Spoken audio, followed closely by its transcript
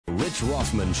Rich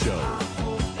Rothman Show.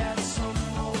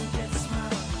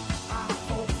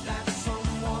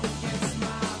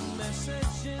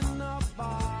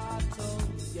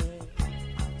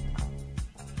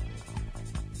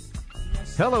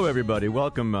 Hello, everybody.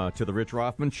 Welcome to the Rich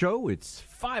Rothman Show. It's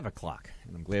 5 o'clock,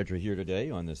 and I'm glad you're here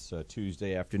today on this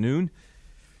Tuesday afternoon.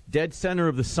 Dead center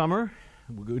of the summer.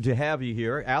 Good to have you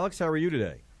here. Alex, how are you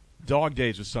today? Dog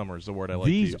days of summer is the word I like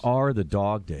to use. These are the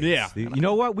dog days. Yeah. You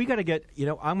know what? We got to get,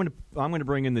 I'm gonna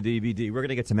bring in the DVD. We're going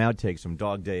to get some outtakes from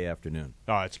Dog Day Afternoon.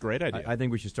 Oh, it's a great idea. I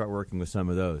think we should start working with some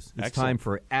of those. It's Excellent. time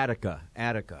for Attica,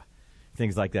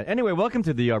 things like that. Anyway, welcome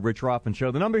to the Rich Rothman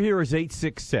Show. The number here is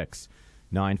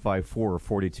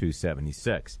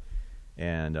 866-954-4276.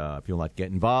 And if you'd like to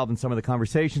get involved in some of the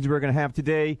conversations we're going to have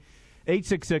today,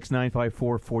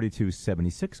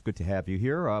 866-954-4276. Good to have you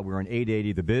here. We're on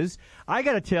 880 The Biz. I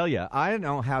got to tell you, I don't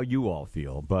know how you all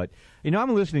feel, but,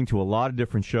 I'm listening to a lot of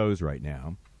different shows right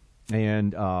now,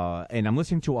 and I'm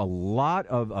listening to a lot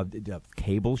of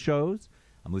cable shows.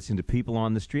 I'm listening to people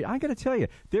on the street. I got to tell you,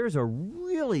 there's a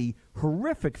really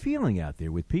horrific feeling out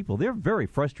there with people. They're very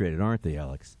frustrated, aren't they,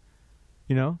 Alex?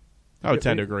 I would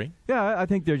tend to agree. Yeah, I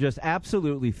think they're just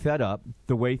absolutely fed up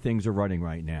the way things are running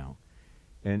right now.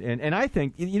 And I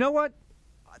think, you know what?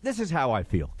 This is how I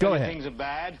feel. Go ahead. Things are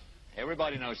bad.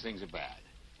 Everybody knows things are bad.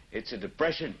 It's a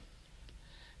depression.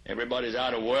 Everybody's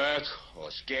out of work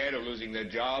or scared of losing their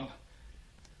job.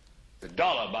 The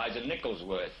dollar buys a nickel's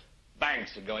worth.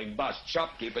 Banks are going bust.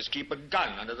 Shopkeepers keep a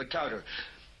gun under the counter.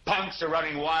 Punks are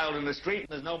running wild in the street, and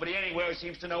there's nobody anywhere who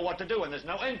seems to know what to do, and there's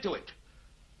no end to it.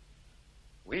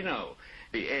 We know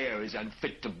the air is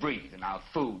unfit to breathe, and our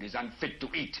food is unfit to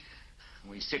eat.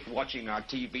 We sit watching our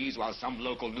TVs while some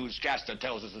local newscaster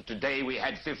tells us that today we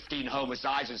had 15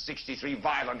 homicides and 63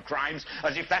 violent crimes,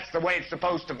 as if that's the way it's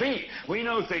supposed to be. We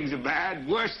know things are bad,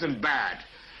 worse than bad.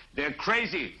 They're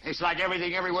crazy. It's like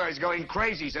everything everywhere is going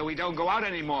crazy, so we don't go out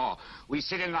anymore. We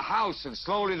sit in the house, and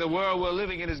slowly the world we're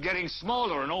living in is getting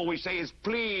smaller, and all we say is,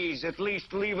 please, at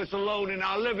least leave us alone in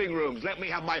our living rooms. Let me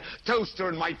have my toaster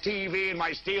and my TV and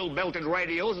my steel-belted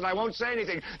radios, and I won't say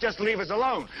anything. Just leave us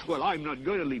alone. Well, I'm not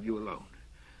going to leave you alone.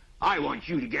 I want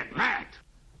you to get mad.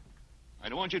 I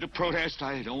don't want you to protest.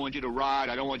 I don't want you to riot.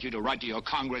 I don't want you to write to your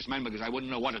congressman because I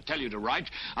wouldn't know what to tell you to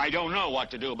write. I don't know what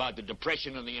to do about the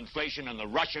depression and the inflation and the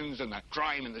Russians and the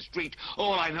crime in the street.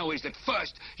 All I know is that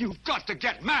first, you've got to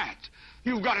get mad.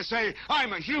 You've got to say,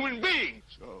 I'm a human being.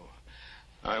 So,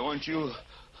 I want you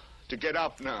to get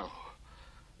up now.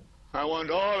 I want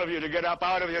all of you to get up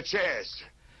out of your chairs.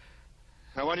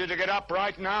 I want you to get up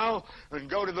right now and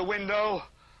go to the window,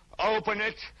 open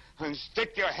it, and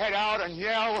stick your head out and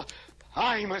yell,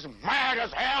 I'm as mad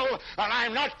as hell, and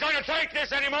I'm not going to take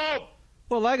this anymore.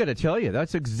 Well, I got to tell you,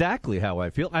 that's exactly how I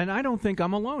feel, and I don't think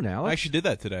I'm alone, Alex. I actually did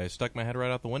that today. I stuck my head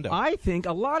right out the window. I think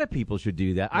a lot of people should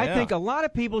do that. Yeah. I think a lot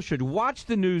of people should watch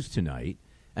the news tonight,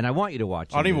 and I want you to watch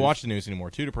the news. I don't even watch the news anymore.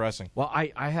 Too depressing. Well,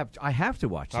 I have to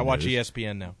watch the news. I watch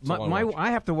ESPN now. I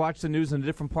have to watch the news in a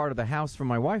different part of the house from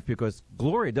my wife because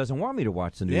Gloria doesn't want me to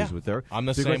watch the news with her. I'm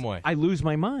the same way. I lose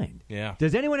my mind. Yeah.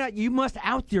 Does anyone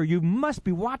out there, you must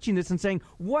be watching this and saying,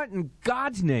 what in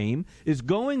God's name is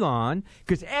going on?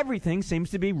 Because everything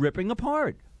seems to be ripping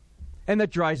apart. And that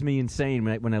drives me insane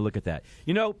when I look at that.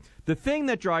 The thing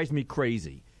that drives me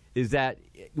crazy is that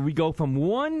we go from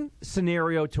one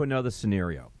scenario to another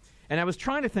scenario. And I was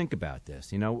trying to think about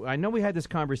this. I know we had this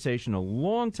conversation a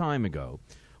long time ago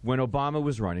when Obama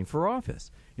was running for office.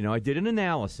 I did an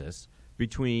analysis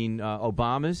between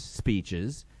Obama's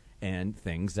speeches and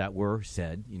things that were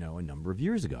said, a number of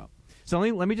years ago. So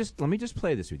let me just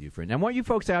play this with you, friend. I want you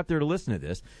folks out there to listen to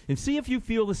this and see if you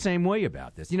feel the same way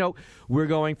about this. We're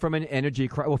going from an energy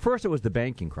crisis. Well, first it was the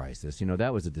banking crisis.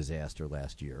 That was a disaster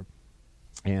last year.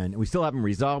 And we still haven't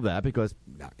resolved that because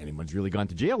not anyone's really gone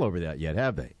to jail over that yet,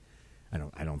 have they? I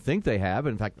don't think they have.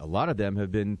 In fact, a lot of them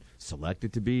have been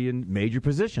selected to be in major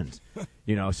positions.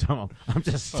 So I'm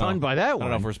just stunned by that one. I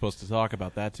don't know if we're supposed to talk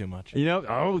about that too much.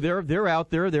 They're out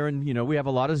there. They're in. We have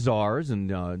a lot of czars,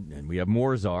 and we have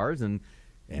more czars, and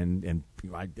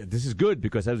this is good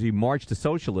because as we march to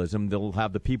socialism, they'll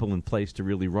have the people in place to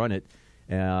really run it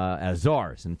as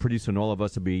czars, and pretty soon all of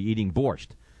us will be eating borscht.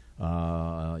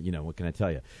 What can I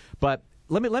tell you? But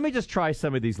let me just try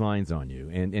some of these lines on you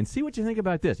and see what you think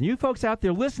about this. And you folks out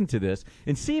there, listen to this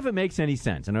and see if it makes any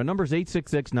sense. And our number is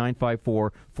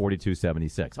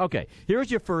 866-954-4276. Okay, here's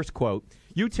your first quote.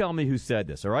 You tell me who said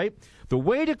this, all right? The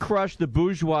way to crush the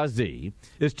bourgeoisie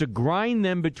is to grind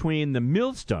them between the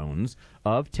millstones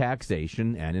of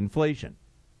taxation and inflation.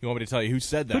 You want me to tell you who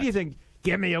said that? Who do you think?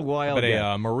 Give me a wild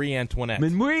guess. Marie Antoinette.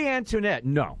 Marie Antoinette,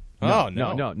 no.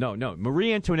 No.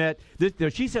 Marie Antoinette,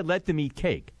 she said let them eat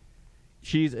cake.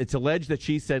 It's alleged that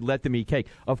she said let them eat cake.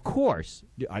 Of course,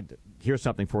 here's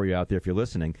something for you out there if you're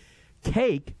listening.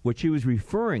 Cake, what she was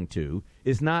referring to,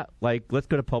 is not like, let's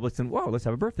go to Publix and, whoa, let's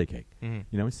have a birthday cake. You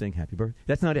know, and sing happy birthday.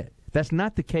 That's not it. That's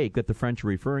not the cake that the French are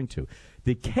referring to.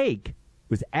 The cake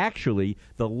was actually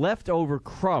the leftover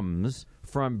crumbs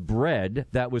from bread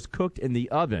that was cooked in the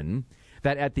oven,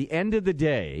 that at the end of the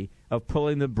day of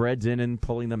pulling the breads in and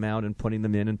pulling them out and putting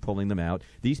them in and pulling them out,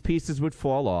 these pieces would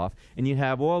fall off, and you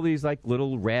have all these like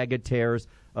little ragged tears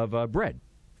of bread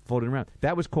floating around.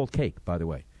 That was called cake, by the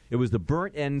way. It was the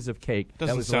burnt ends of cake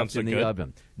that was left in the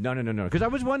oven. No. Because I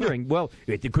was wondering, well,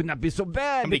 it could not be so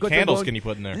bad. How many candles can you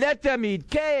put in there? Let them eat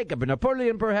cake.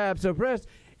 Napoleon perhaps oppressed.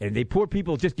 And the poor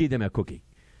people just give them a cookie.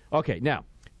 Okay, now,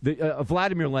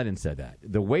 Vladimir Lenin said that.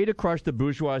 The way to crush the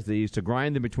bourgeoisie is to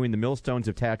grind them between the millstones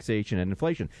of taxation and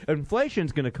inflation.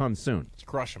 Inflation's going to come soon. Let's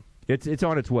crush them. It's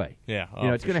on its way. Yeah.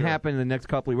 It's going to happen in the next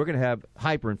couple of years. We're going to have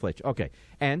hyperinflation. Okay.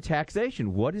 And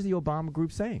taxation. What is the Obama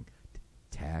group saying?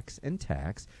 Tax and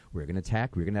tax. We're going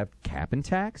to have cap and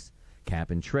tax,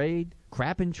 cap and trade,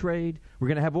 crap and trade. We're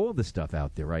going to have all this stuff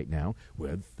out there right now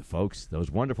with the folks, those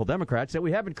wonderful Democrats that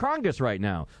we have in Congress right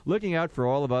now, looking out for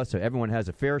all of us so everyone has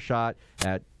a fair shot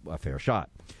at a fair shot.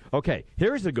 Okay,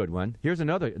 here's a good one. Here's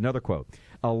another quote.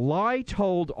 A lie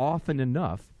told often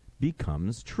enough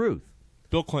becomes truth.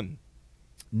 Bill Clinton.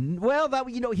 Well,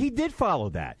 he did follow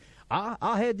that.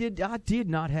 I did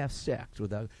not have sex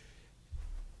without...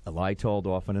 A lie told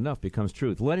often enough becomes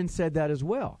truth. Lenin said that as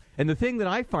well. And the thing that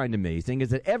I find amazing is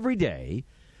that every day,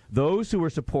 those who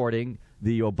are supporting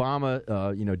the Obama,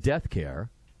 death care,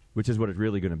 which is what it's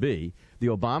really going to be, the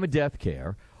Obama death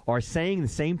care, are saying the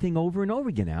same thing over and over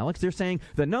again, Alex. They're saying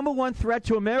the number one threat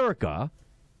to America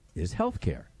is health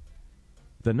care.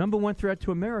 The number one threat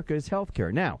to America is health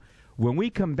care. Now, when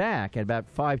we come back at about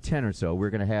 5:10 or so,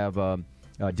 we're going to have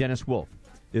Dennis Wolfe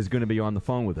is going to be on the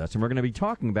phone with us, and we're going to be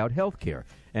talking about health care.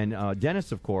 And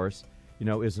Dennis, of course,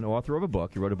 is an author of a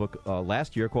book. He wrote a book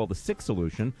last year called The Sick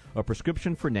Solution, A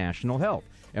Prescription for National Health.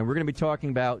 And we're going to be talking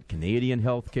about Canadian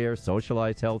health care,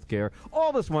 socialized health care,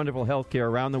 all this wonderful health care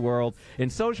around the world in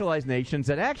socialized nations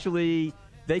that actually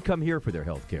they come here for their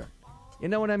health care. You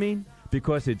know what I mean?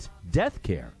 Because it's death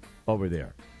care over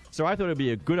there. So I thought it would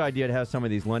be a good idea to have some of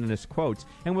these Leninist quotes,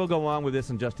 and we'll go on with this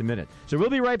in just a minute. So we'll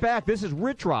be right back. This is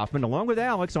Rich Rothman, along with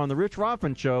Alex, on The Rich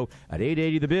Rothman Show at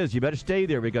 880 The Biz. You better stay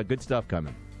there. We got good stuff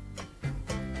coming.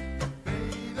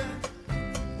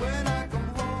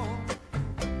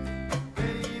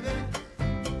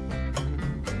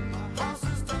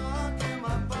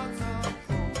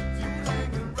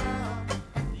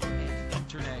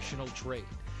 International trade.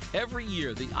 Every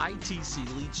year, the ITC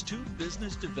leads 2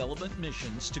 business development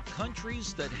missions to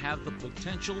countries that have the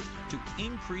potential to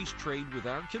increase trade with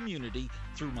our community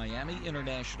through Miami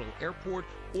International Airport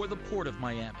or the Port of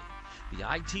Miami. The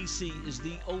ITC is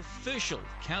the official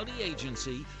county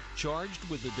agency charged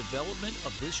with the development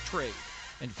of this trade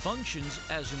and functions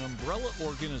as an umbrella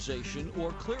organization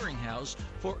or clearinghouse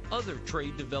for other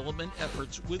trade development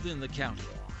efforts within the county.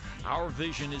 Our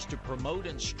vision is to promote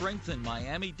and strengthen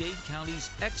Miami-Dade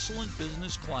County's excellent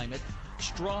business climate,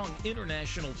 strong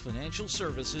international financial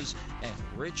services, and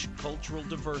rich cultural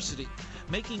diversity,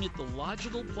 making it the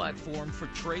logical platform for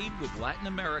trade with Latin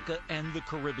America and the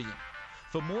Caribbean.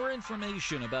 For more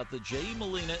information about the J.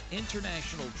 Molina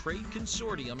International Trade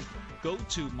Consortium, go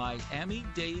to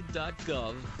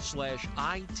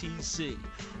miamidade.gov/ITC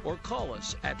or call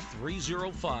us at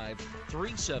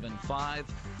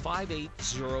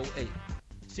 305-375-5808.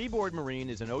 Seaboard Marine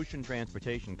is an ocean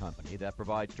transportation company that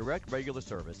provides direct regular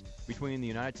service between the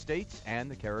United States and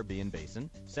the Caribbean Basin,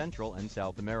 Central and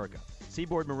South America.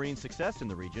 Seaboard Marine's success in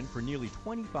the region for nearly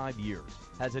 25 years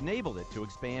has enabled it to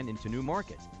expand into new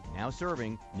markets, now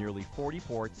serving nearly 40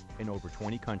 ports in over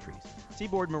 20 countries.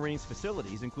 Seaboard Marine's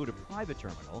facilities include a private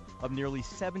terminal of nearly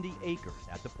 70 acres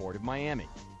at the Port of Miami.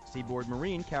 Seaboard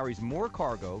Marine carries more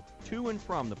cargo to and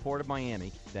from the Port of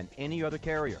Miami than any other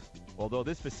carrier. Although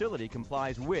this facility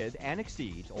complies with and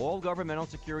exceeds all governmental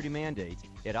security mandates,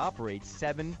 it operates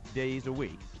 7 days a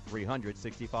week,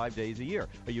 365 days a year,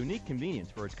 a unique convenience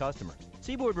for its customers.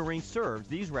 Seaboard Marine serves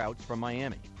these routes from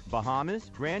Miami: Bahamas,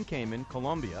 Grand Cayman,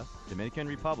 Colombia, Dominican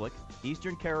Republic,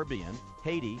 Eastern Caribbean,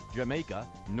 Haiti, Jamaica,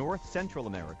 North Central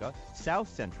America, South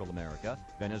Central America,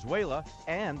 Venezuela,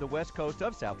 and the west coast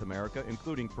of South America,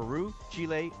 including Peru,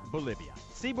 Chile, Bolivia.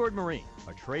 Seaboard Marine,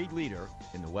 a trade leader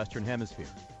in the Western Hemisphere.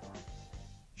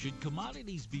 Should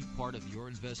commodities be part of your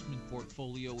investment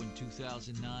portfolio in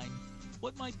 2009?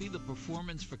 What might be the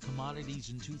performance for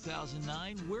commodities in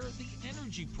 2009? Where are the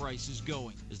energy prices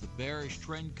going? Is the bearish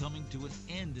trend coming to an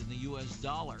end in the U.S.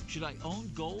 dollar? Should I own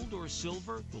gold or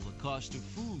silver? Will the cost of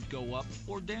food go up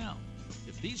or down?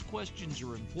 If these questions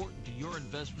are important to your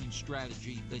investment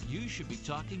strategy, then you should be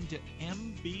talking to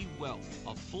MB Wealth,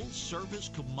 a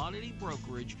full-service commodity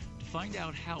brokerage, to find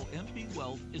out how MB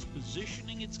Wealth is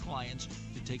positioning its clients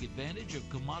to take advantage of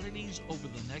commodities over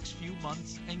the next few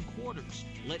months and quarters.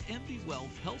 Let MB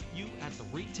Wealth help you at the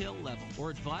retail level or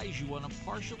advise you on a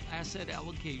partial asset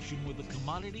allocation with a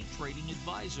commodity trading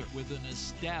advisor with an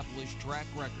established track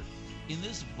record. In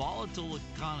this volatile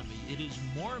economy, it is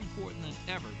more important than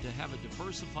ever to have a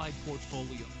diversified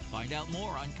portfolio. Find out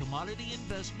more on commodity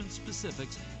investment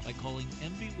specifics by calling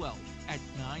MB Wealth at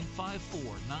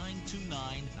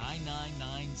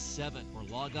 954-929-9997 or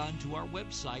log on to our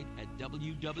website at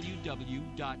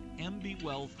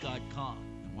www.mbwealth.com.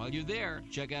 While you're there,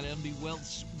 check out MB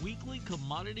Wealth's weekly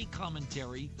commodity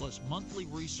commentary plus monthly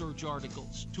research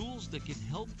articles, tools that can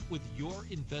help with your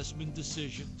investment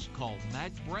decisions. Call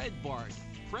Matt Bradbard,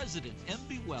 President,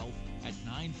 MB Wealth, at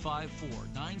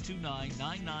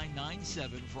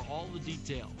 954-929-9997 for all the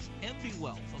details. MB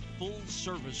Wealth, a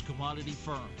full-service commodity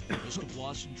firm. The risk of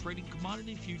loss in trading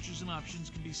commodity futures and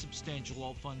options can be substantial.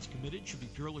 All funds committed should be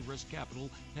purely risk capital.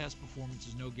 Past performance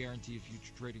is no guarantee of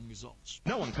future trading results.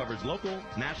 No one covers local,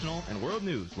 national, and world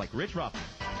news like Rich Rothman.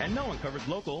 And no one covers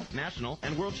local, national,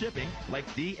 and world shipping like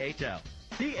DHL.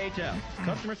 DHL.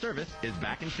 Customer service is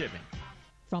back in shipping.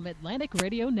 From Atlantic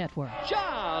Radio Network.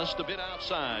 Just a bit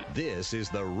outside. This is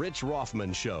the Rich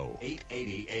Rothman Show,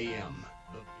 880 AM.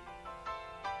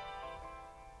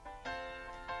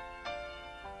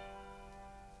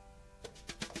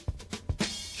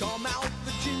 Come out,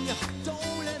 Virginia,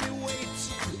 don't let me wait.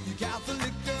 You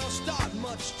Catholic girls start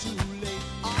much too late.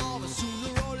 Oh, but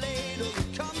sooner or later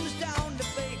it comes down to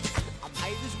fate. I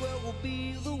might as well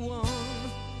be the one.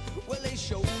 Well, they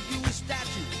showed you a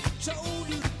statue, told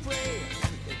you to pray.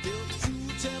 They built you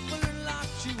a temple and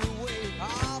locked you away.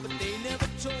 Ah, but they never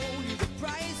told you the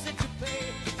price that you pay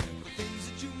for things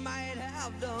that you might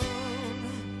have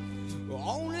done.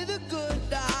 Only the good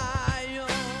die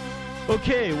young.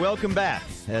 Okay, welcome back.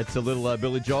 That's a little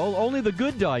Billy Joel. Only the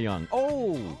good die young.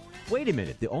 Oh, wait a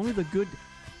minute. Only the good.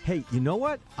 Hey, you know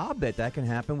what? I'll bet that can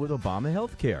happen with Obama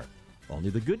health care. Only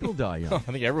the good will die young. I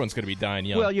think everyone's going to be dying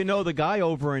young. Well, you know, the guy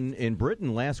over in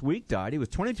Britain last week died. He was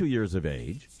 22 years of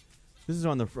age. This is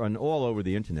on all over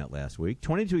the internet last week.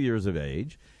 22 years of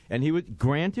age. And he was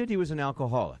an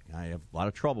alcoholic. I have a lot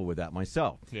of trouble with that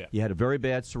myself. Yeah. He had a very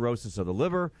bad cirrhosis of the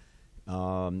liver.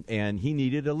 And he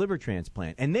needed a liver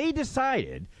transplant. And they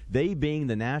decided, they being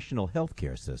the national health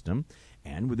care system,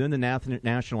 and within the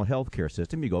national health care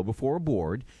system, you go before a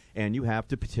board, and you have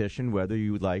to petition whether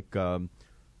you would like, if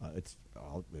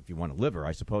you want a liver,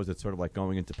 I suppose it's sort of like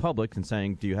going into Publix and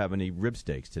saying, do you have any rib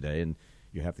steaks today? And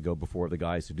you have to go before the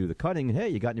guys who do the cutting, and hey,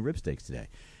 you got any rib steaks today?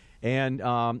 And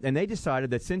they decided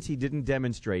that since he didn't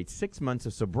demonstrate 6 months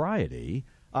of sobriety,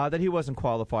 that he wasn't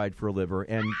qualified for a liver,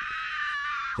 and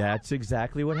that's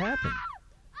exactly what happened.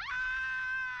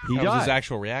 He died. That was his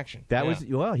actual reaction.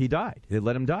 He died. They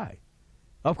let him die.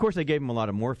 Of course, they gave him a lot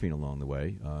of morphine along the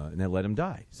way, and they let him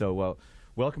die. So,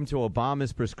 welcome to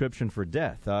Obama's prescription for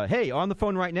death. Hey, on the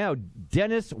phone right now,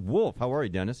 Dennis Wolfe. How are you,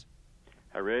 Dennis?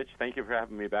 Hi, Rich. Thank you for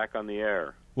having me back on the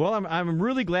air. Well, I'm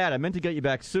really glad. I meant to get you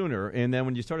back sooner, and then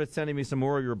when you started sending me some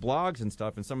more of your blogs and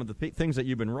stuff and some of the things that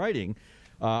you've been writing,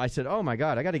 I said, oh, my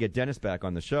God, I got to get Dennis back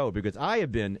on the show because I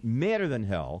have been madder than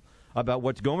hell about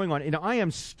what's going on. You know, I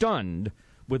am stunned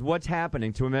with what's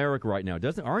happening to America right now.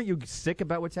 Aren't you sick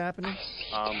about what's happening?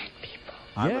 I'm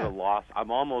at a loss. I'm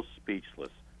almost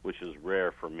speechless, which is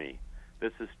rare for me.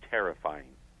 This is terrifying.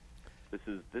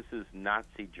 This is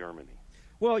Nazi Germany.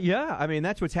 Well, yeah. I mean,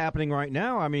 that's what's happening right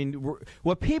now. I mean,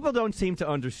 what people don't seem to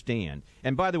understand,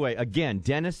 and by the way, again,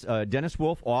 Dennis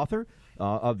Wolfe, author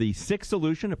of The Sick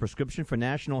Solution, A Prescription for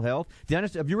National Health.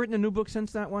 Dennis, have you written a new book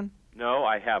since that one? No,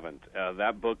 I haven't.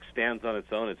 That book stands on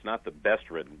its own. It's not the best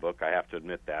written book, I have to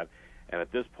admit that. And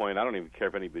at this point, I don't even care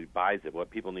if anybody buys it. What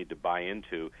people need to buy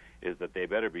into is that they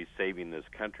better be saving this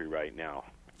country right now.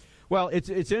 Well, it's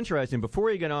interesting.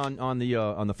 Before you get on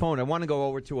the phone, I want to go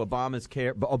over to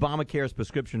Obamacare's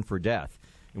prescription for death,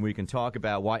 and we can talk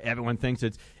about why everyone thinks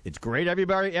it's great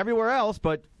everywhere else,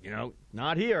 but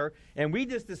not here. And we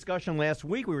just discussion last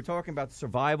week. We were talking about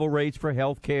survival rates for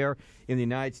health care in the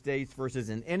United States versus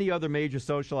in any other major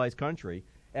socialized country,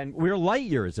 and we're light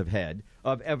years ahead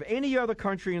of any other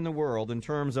country in the world in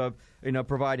terms of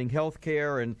providing health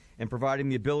care and providing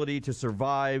the ability to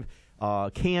survive.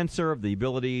 cancer, the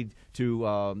ability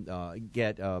to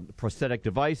get prosthetic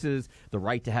devices, the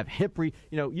right to have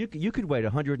you could wait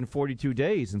 142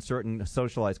 days in certain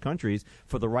socialized countries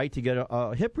for the right to get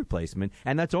a hip replacement,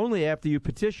 and that's only after you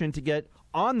petition to get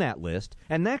on that list,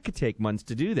 and that could take months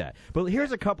to do that. But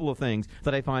here's a couple of things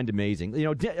that I find amazing.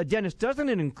 Dennis, doesn't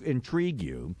it intrigue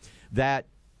you that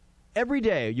every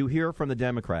day you hear from the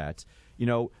Democrats,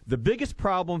 the biggest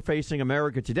problem facing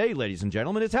America today, ladies and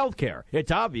gentlemen, is health care.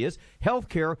 It's obvious. Health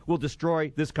care will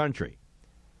destroy this country.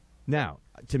 Now,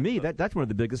 to me, that's one of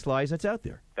the biggest lies that's out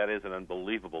there. That is an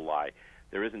unbelievable lie.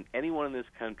 There isn't anyone in this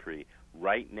country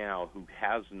right now who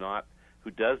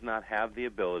does not have the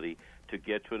ability to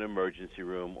get to an emergency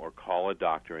room or call a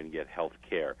doctor and get health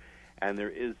care. And there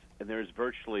is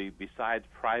virtually, besides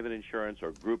private insurance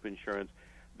or group insurance,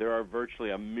 there are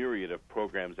virtually a myriad of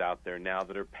programs out there now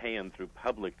that are paying through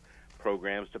public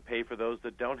programs to pay for those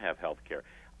that don't have health care.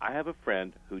 I have a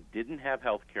friend who didn't have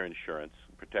health care insurance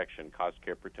protection, cost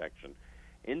care protection,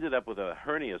 ended up with a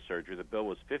hernia surgery. The bill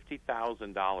was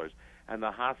 $50,000, and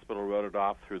the hospital wrote it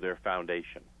off through their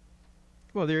foundation.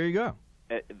 Well, there you go.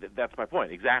 That's my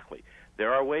point, exactly.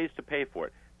 There are ways to pay for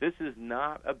it. This is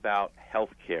not about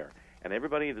health care. And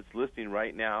everybody that's listening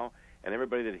right now and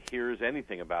everybody that hears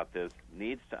anything about this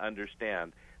needs to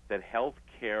understand that health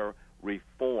care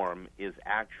reform is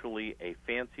actually a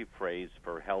fancy phrase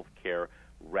for health care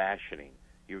rationing.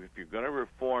 If you're going to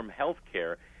reform health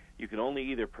care, you can only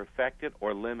either perfect it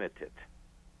or limit it.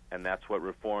 And that's what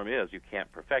reform is. You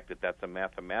can't perfect it. That's a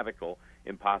mathematical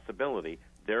impossibility.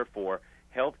 Therefore,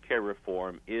 health care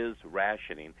reform is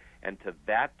rationing. And to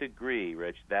that degree,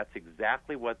 Rich, that's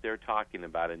exactly what they're talking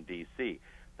about in D.C.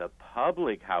 The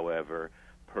public, however,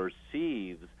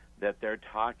 perceives that they're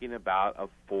talking about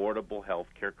affordable health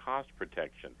care cost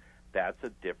protection. That's a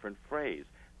different phrase.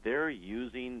 They're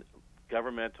using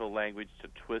governmental language to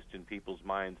twist in people's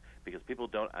minds because people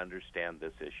don't understand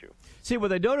this issue. See, what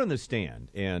they don't understand,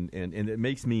 and it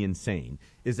makes me insane,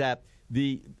 is that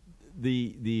the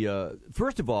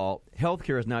first of all,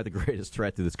 healthcare is not the greatest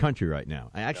threat to this country right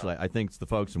now. I think it's the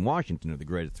folks in Washington who are the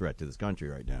greatest threat to this country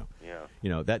right now. Yeah.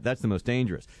 That's the most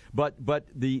dangerous. But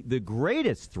the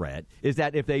greatest threat is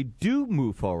that if they do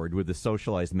move forward with the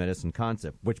socialized medicine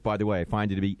concept, which, by the way, I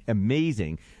find it to be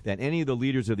amazing that any of the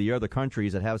leaders of the other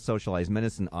countries that have socialized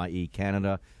medicine, i.e.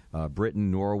 Canada,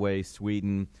 Britain, Norway,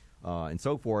 Sweden, and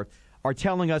so forth, are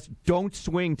telling us, don't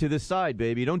swing to this side,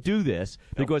 baby. Don't do this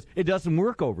because it doesn't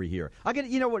work over here.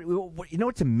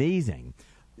 What's amazing?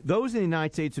 Those in the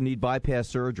United States who need bypass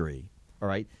surgery, all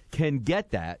right, can get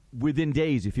that within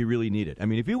days if you really need it. I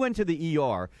mean, if you went to the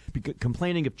ER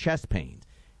complaining of chest pains,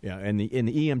 and the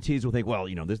EMTs will think, well,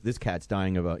 this cat's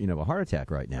dying of a heart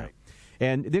attack right now. Right.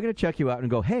 And they're going to check you out and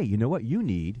go, hey, you know what? You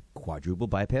need quadruple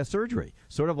bypass surgery,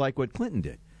 sort of like what Clinton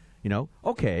did.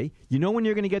 Okay, when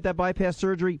you're going to get that bypass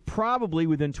surgery? Probably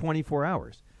within 24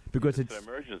 hours. Because it's an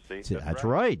emergency. That's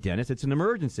right, Dennis. It's an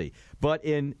emergency. But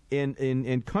in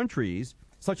countries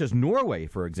such as Norway,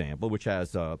 for example, which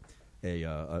has a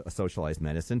socialized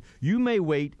medicine, you may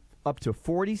wait up to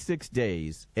 46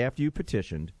 days after you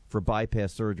petitioned for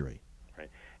bypass surgery. Right.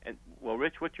 And, well,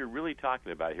 Rich, what you're really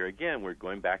talking about here, again, we're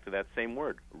going back to that same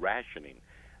word, rationing.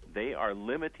 They are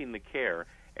limiting the care,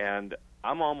 and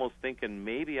I'm almost thinking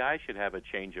maybe I should have a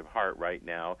change of heart right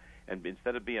now, and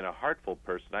instead of being a heartful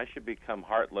person, I should become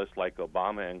heartless like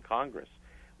Obama and Congress.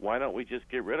 Why don't we just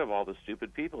get rid of all the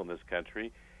stupid people in this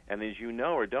country? And as you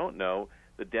know or don't know,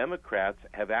 the Democrats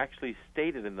have actually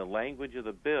stated in the language of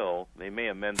the bill, they may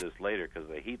amend this later because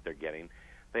of the heat they're getting,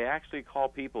 they actually call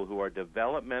people who are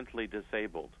developmentally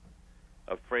disabled,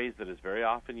 a phrase that is very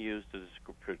often used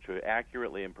to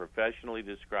accurately and professionally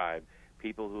describe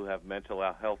people who have mental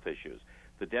health issues.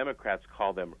 The Democrats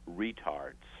call them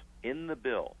retards in the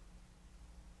bill.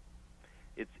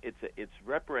 It's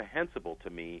reprehensible to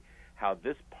me how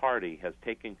this party has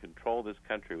taken control of this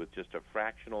country with just a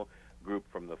fractional group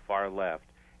from the far left,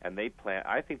 and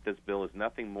I think this bill is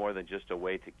nothing more than just a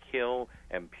way to kill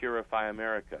and purify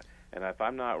America. And if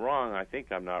I'm not wrong, I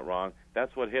think I'm not wrong,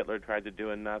 that's what Hitler tried to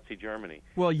do in Nazi Germany.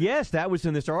 Well, yes, that was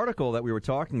in this article that we were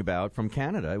talking about from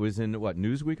Canada. It was in,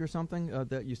 Newsweek or something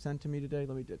that you sent to me today?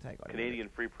 Let me take it. Canadian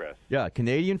Free Press. Yeah,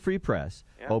 Canadian Free Press.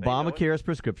 Yeah, Obamacare's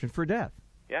prescription for death.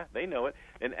 Yeah, they know it.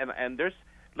 And there's,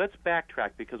 let's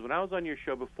backtrack, because when I was on your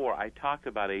show before, I talked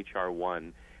about H.R.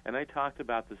 1, and I talked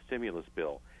about the stimulus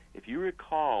bill. If you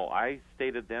recall, I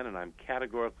stated then, and I'm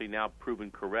categorically now proven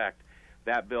correct,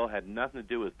 that bill had nothing to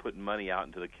do with putting money out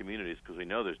into the communities, because we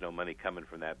know there's no money coming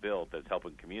from that bill that's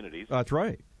helping communities. That's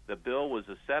right. The bill was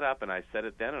a setup, and I said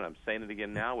it then, and I'm saying it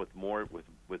again now with more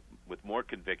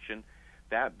conviction.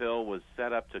 That bill was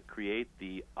set up to create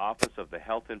the Office of the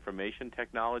Health Information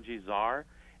Technology Czar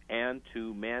and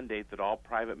to mandate that all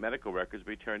private medical records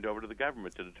be turned over to the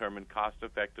government to determine cost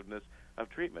effectiveness of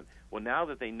treatment. Well, now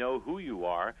that they know who you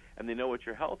are and they know what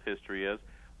your health history is,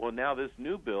 well, now this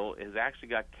new bill has actually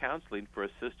got counseling for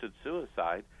assisted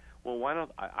suicide. Well, why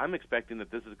don't I'm expecting that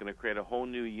this is going to create a whole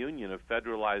new union of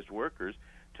federalized workers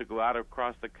to go out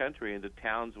across the country into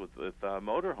towns with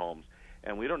motorhomes.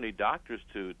 And we don't need doctors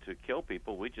to kill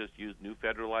people. We just use new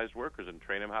federalized workers and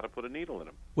train them how to put a needle in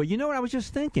them. Well, you know what I was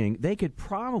just thinking? They could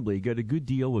probably get a good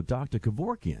deal with Dr.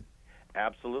 Kevorkian.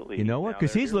 Absolutely. You know what?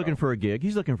 Because he's looking for a gig.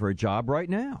 He's looking for a job right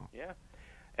now. Yeah.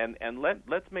 And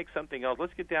let's make something else.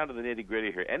 Let's get down to the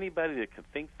nitty-gritty here. Anybody that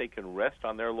thinks they can rest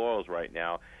on their laurels right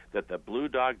now, that the blue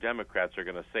dog Democrats are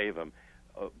going to save them,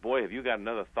 boy, have you got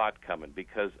another thought coming,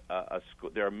 because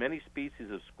there are many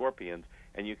species of scorpions,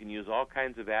 and you can use all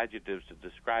kinds of adjectives to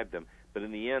describe them, but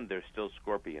in the end, they're still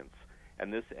scorpions.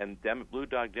 And blue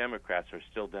dog Democrats are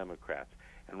still Democrats.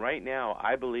 And right now,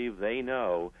 I believe they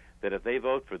know that if they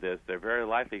vote for this, they're very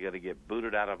likely going to get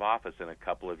booted out of office in a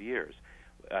couple of years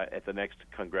at the next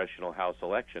congressional House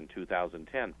election,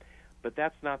 2010. But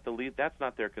that's not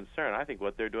their concern. I think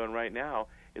what they're doing right now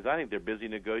is I think they're busy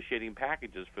negotiating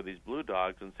packages for these blue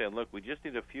dogs and saying, look, we just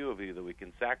need a few of you that we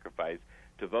can sacrifice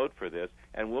to vote for this,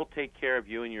 and we'll take care of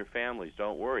you and your families.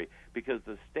 Don't worry, because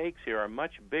the stakes here are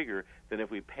much bigger than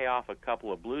if we pay off a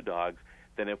couple of blue dogs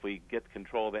than if we get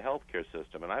control of the health care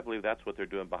system. And I believe that's what they're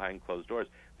doing behind closed doors.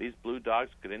 These blue dogs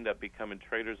could end up becoming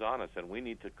traitors on us, and we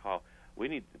need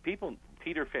people,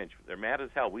 Peter Finch, they're mad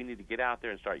as hell. We need to get out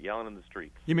there and start yelling in the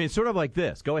streets. You mean sort of like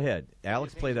this? Go ahead.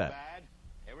 Alex, play that.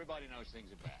 Everybody knows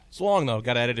things are bad. It's long, though.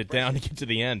 Got to edit it down to get to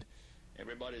the end.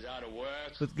 Everybody's out of work.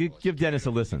 Let's give Dennis a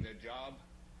listen.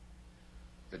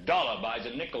 The dollar buys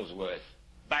a nickel's worth.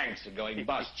 Banks are going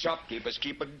bust. Shopkeepers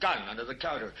keep a gun under the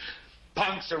counter.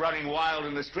 Punks are running wild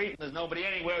in the street, and there's nobody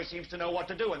anywhere who seems to know what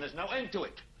to do, and there's no end to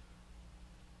it.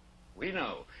 We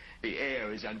know the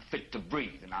air is unfit to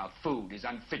breathe, and our food is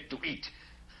unfit to eat.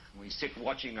 We sit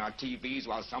watching our TVs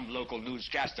while some local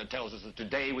newscaster tells us that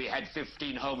today we had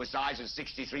 15 homicides and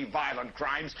 63 violent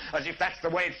crimes, as if that's the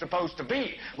way it's supposed to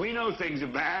be. We know things are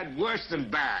bad, worse than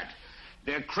bad.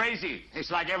 They're crazy.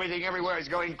 It's like everything everywhere is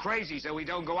going crazy, so we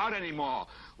don't go out anymore.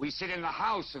 We sit in the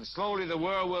house, and slowly the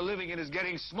world we're living in is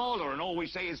getting smaller, and all we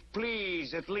say is,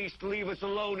 please, at least leave us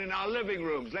alone in our living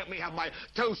rooms. Let me have my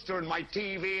toaster and my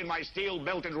TV and my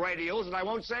steel-belted radios, and I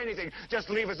won't say anything. Just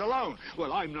leave us alone.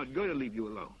 Well, I'm not going to leave you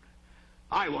alone.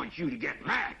 I want you to get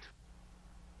mad.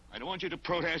 I don't want you to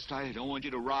protest. I don't want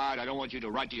you to riot. I don't want you to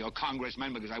write to your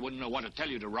congressmen because I wouldn't know what to tell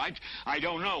you to write. I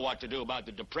don't know what to do about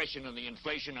the depression and the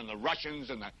inflation and the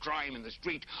Russians and the crime in the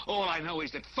street. All I know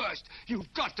is that first,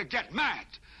 you've got to get mad.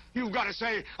 You've got to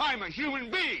say, I'm a human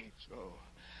being. So,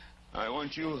 I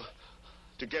want you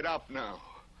to get up now.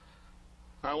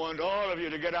 I want all of you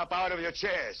to get up out of your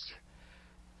chairs.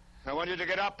 I want you to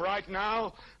get up right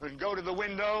now and go to the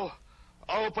window,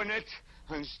 open it,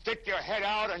 and stick your head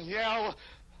out and yell,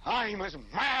 I'm as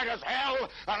mad as hell,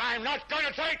 and I'm not going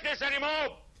to take this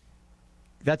anymore.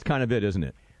 That's kind of it, isn't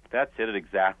it? That's it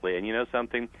exactly. And you know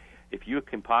something? If you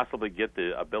can possibly get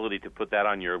the ability to put that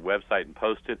on your website and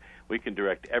post it, we can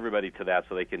direct everybody to that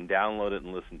so they can download it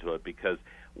and listen to it, because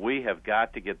we have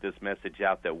got to get this message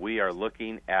out that we are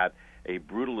looking at a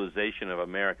brutalization of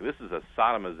America. This is a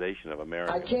sodomization of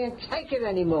America. I can't take it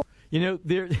anymore. You know,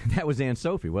 that was Aunt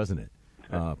Sophie, wasn't it?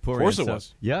 Of course it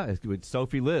was. Yeah,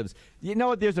 Sophie Lives. You know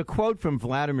what? There's a quote from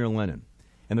Vladimir Lenin,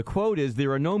 and the quote is,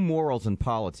 there are no morals in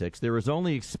politics. There is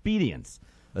only expedience.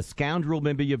 A scoundrel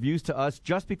may be of use to us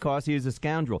just because he is a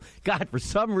scoundrel. God, for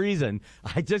some reason,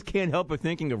 I just can't help but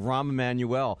thinking of Rahm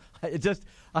Emanuel.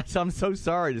 I'm so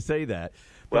sorry to say that.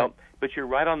 Well, but you're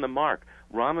right on the mark.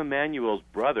 Rahm Emanuel's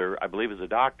brother, I believe, is a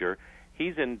doctor.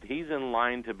 He's in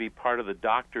line to be part of the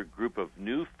doctor group of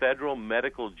new federal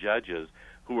medical judges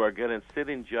who are going to sit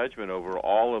in judgment over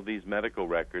all of these medical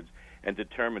records and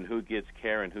determine who gets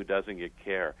care and who doesn't get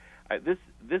care. This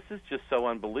is just so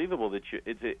unbelievable that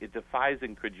it defies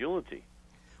incredulity.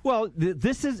 Well,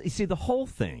 this is, you see, the whole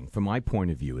thing, from my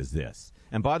point of view, is this.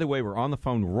 And by the way, we're on the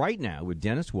phone right now with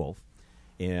Dennis Wolfe,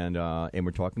 and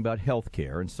we're talking about health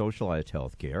care and socialized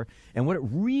health care and what it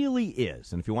really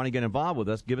is. And if you want to get involved with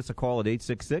us, give us a call at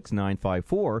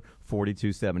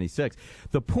 866-954-4276.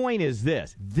 The point is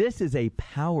this. This is a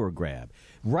power grab.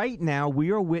 Right now,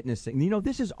 we are witnessing,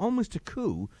 this is almost a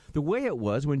coup, the way it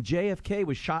was when JFK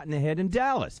was shot in the head in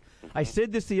Dallas. I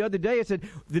said this the other day. I said,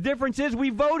 the difference is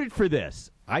we voted for this.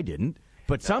 I didn't,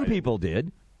 but some people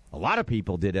did. A lot of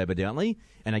people did, evidently.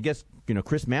 And I guess,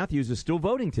 Chris Matthews is still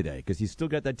voting today because he's still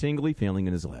got that tingly feeling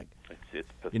in his leg. It's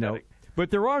pathetic. But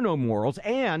there are no morals,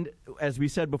 and, as we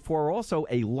said before also,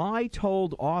 a lie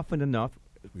told often enough,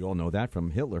 we all know that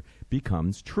from Hitler,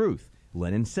 becomes truth.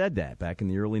 Lenin said that back in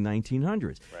the early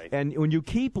 1900s. Right. And when you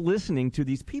keep listening to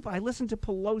these people, I listen to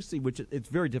Pelosi, which it's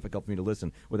very difficult for me to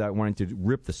listen without wanting to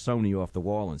rip the Sony off the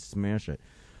wall and smash it.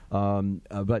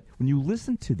 But when you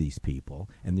listen to these people,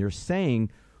 and they're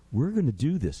saying, we're going to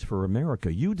do this for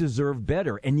America. You deserve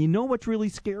better. And you know what's really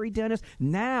scary, Dennis?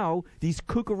 Now these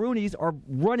kookaroonies are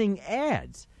running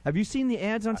ads. Have you seen the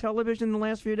ads on television in the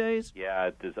last few days?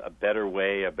 Yeah, there's a better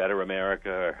way, a better America,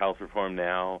 or health reform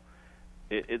now.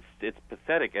 It's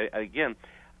pathetic. Again,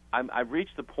 I've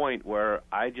reached the point where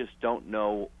I just don't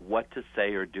know what to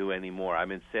say or do anymore.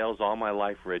 I'm in sales all my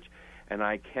life, Rich, and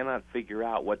I cannot figure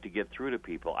out what to get through to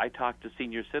people. I talk to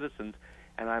senior citizens,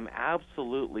 and I'm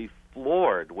absolutely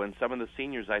floored when some of the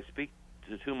seniors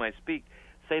to whom I speak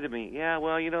say to me, yeah,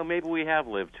 well, maybe we have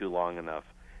lived too long enough.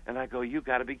 And I go, you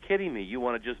got to be kidding me. You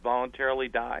want to just voluntarily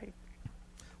die?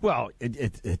 Well,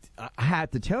 I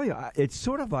have to tell you, it's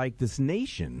sort of like this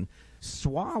nation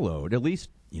swallowed, at least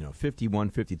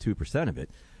 51, 52% of it,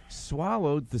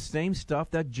 swallowed the same stuff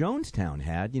that Jonestown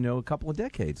had, a couple of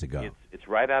decades ago. It's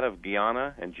right out of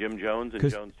Guyana and Jim Jones and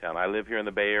Jonestown. I live here in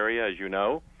the Bay Area, as you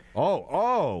know. Well,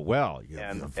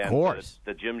 of course.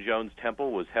 The Jim Jones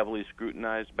Temple was heavily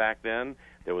scrutinized back then.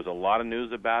 There was a lot of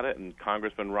news about it, and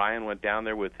Congressman Ryan went down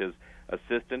there with his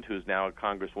assistant, who's now a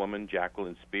Congresswoman,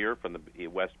 Jacqueline Spear from the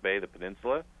West Bay, the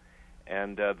Peninsula,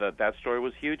 and that story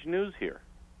was huge news here.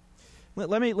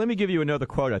 Let me give you another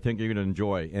quote I think you're going to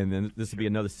enjoy, and then this will be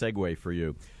another segue for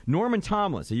you. Norman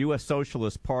Tomlis, a U.S.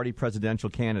 Socialist Party presidential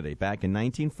candidate back in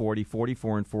 1940,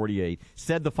 44, and 48,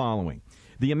 said the following: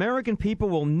 "The American people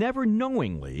will never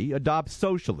knowingly adopt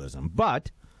socialism,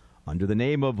 but under the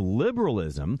name of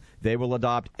liberalism, they will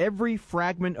adopt every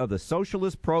fragment of the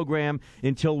socialist program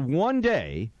until one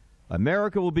day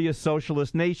America will be a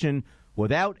socialist nation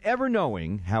without ever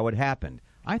knowing how it happened."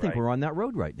 I think we're on that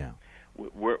road right now.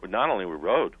 We're not only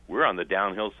we're on the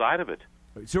downhill side of it.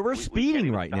 So we're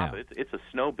speeding right now. It's a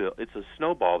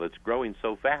snowball that's growing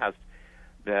so fast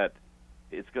that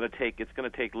it's going to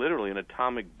take literally an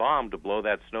atomic bomb to blow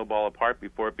that snowball apart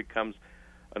before it becomes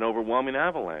an overwhelming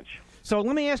avalanche. So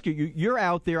let me ask you, you're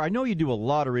out there. I know you do a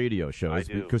lot of radio shows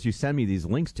I do. because you send me these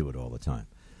links to it all the time.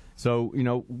 So,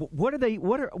 what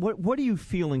are you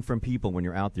feeling from people when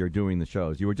you're out there doing the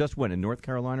shows? You were just, in North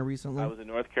Carolina recently? I was in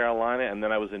North Carolina, and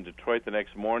then I was in Detroit the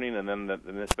next morning, and then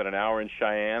it's been an hour in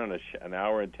Cheyenne and an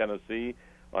hour in Tennessee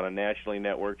on a nationally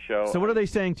networked show. So what are they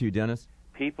saying to you, Dennis?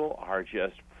 People are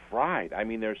just fried. I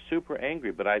mean, they're super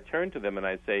angry, but I turn to them and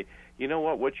I say, you know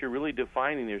what you're really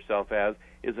defining yourself as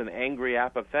is an angry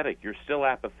apathetic. You're still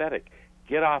apathetic.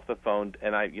 Get off the phone,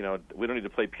 and we don't need to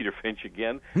play Peter Finch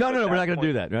again. No, we're not going to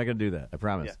do that. We're not going to do that. I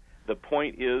promise. Yeah. The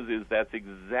point is that's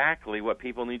exactly what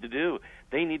people need to do.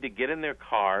 They need to get in their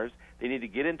cars. They need to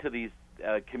get into these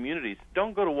communities.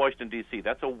 Don't go to Washington, D.C.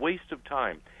 That's a waste of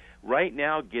time. Right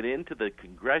now, get into the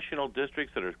congressional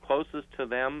districts that are closest to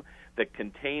them that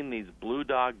contain these blue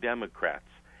dog Democrats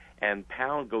and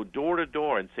go door to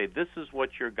door and say, this is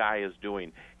what your guy is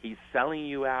doing. He's selling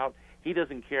you out. He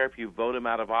doesn't care if you vote him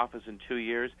out of office in 2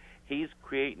 years. He's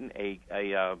creating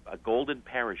a golden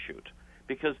parachute.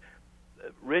 Because,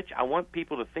 Rich, I want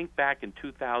people to think back in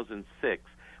 2006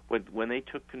 when they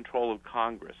took control of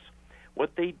Congress.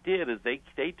 What they did is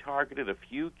they targeted a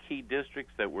few key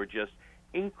districts that were just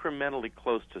incrementally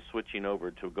close to switching over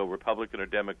to go Republican or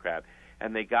Democrat.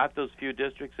 And they got those few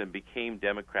districts and became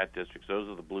Democrat districts. Those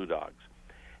are the blue dogs.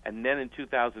 And then in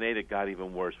 2008, it got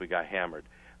even worse. We got hammered.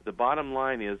 The bottom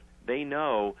line is they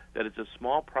know that it's a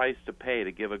small price to pay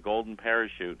to give a golden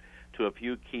parachute to a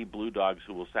few key blue dogs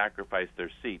who will sacrifice their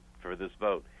seat for this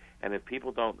vote. And if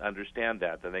people don't understand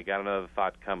that, then they got another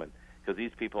thought coming, because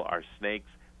these people are snakes.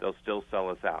 They'll still sell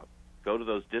us out. Go to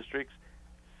those districts,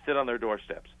 sit on their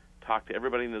doorsteps, talk to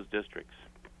everybody in those districts.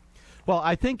 Well,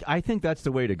 I think that's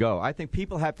the way to go. I think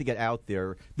people have to get out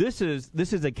there. This is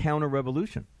a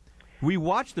counter-revolution. We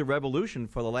watched the revolution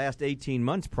for the last 18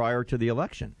 months prior to the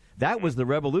election. That was the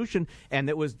revolution, and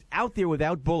it was out there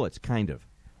without bullets, kind of.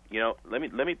 Let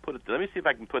me put it. Let me see if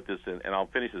I can put this in, and I'll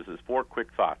finish this as 4 quick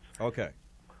thoughts. Okay.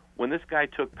 When this guy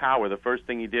took power, the first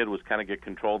thing he did was kind of get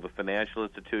control of the financial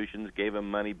institutions, gave them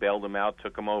money, bailed them out,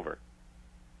 took them over.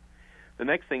 The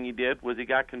next thing he did was he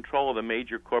got control of the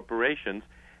major corporations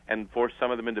and forced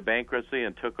some of them into bankruptcy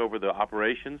and took over the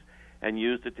operations and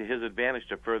used it to his advantage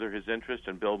to further his interest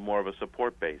and build more of a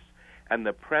support base. And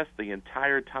the press the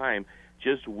entire time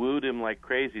just wooed him like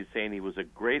crazy, saying he was a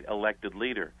great elected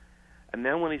leader. And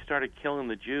then when he started killing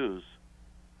the Jews, ...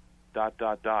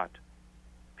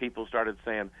 people started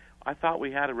saying, I thought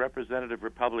we had a representative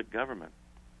republic government.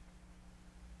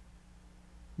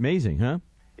 Amazing, huh?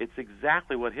 It's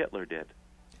exactly what Hitler did.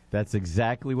 That's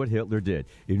exactly what Hitler did.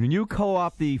 And when you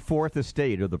co-opt the Fourth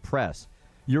Estate or the press,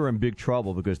 you're in big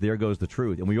trouble because there goes the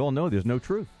truth. And we all know there's no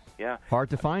truth. Yeah. Hard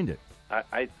to find it.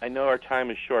 I know our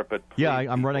time is short, but please,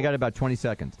 I'm running. I got about 20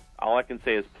 seconds. All I can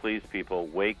say is please, people,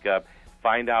 wake up.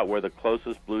 Find out where the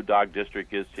closest Blue Dog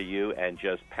District is to you and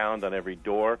just pound on every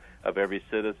door of every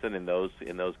citizen in those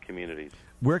communities.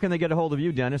 Where can they get a hold of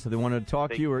you, Dennis, if they want to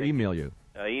talk to you or email you?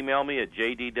 Email me at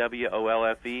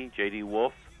jdwolfe,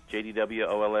 jdwolfe,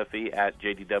 jdwolfe at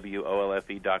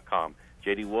jdwolfe.com.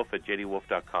 jdwolfe at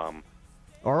jdwolfe.com.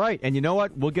 All right, and you know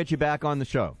what? We'll get you back on the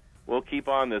show. We'll keep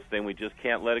on this thing. We just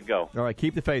can't let it go. All right,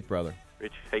 keep the faith, brother.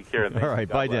 Rich, take care. All right,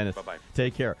 bye, Dennis. Bye-bye.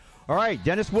 Take care. All right,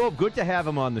 Dennis Wolfe, good to have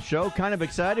him on the show. Kind of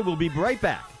excited. We'll be right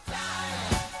back.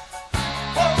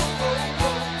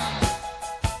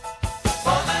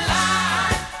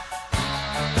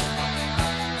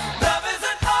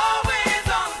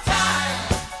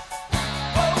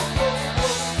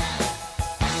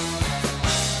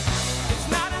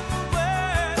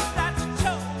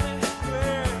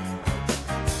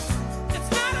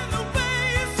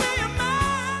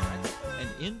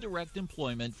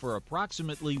 Employment for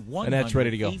approximately Annette's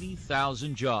ready to go.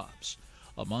 180,000 jobs.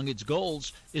 Among its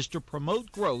goals is to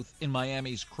promote growth in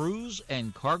Miami's cruise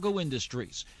and cargo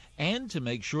industries and to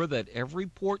make sure that every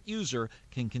port user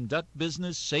can conduct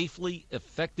business safely,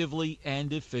 effectively,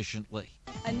 and efficiently.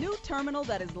 A new terminal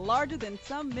that is larger than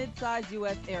some mid-sized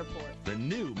U.S. airports. The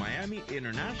new Miami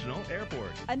International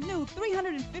Airport. A new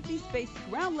 350-space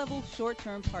ground-level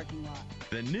short-term parking lot.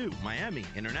 The new Miami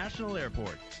International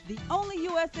Airport. The only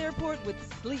U.S. airport with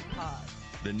sleep pods.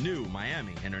 The new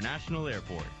Miami International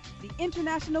Airport. The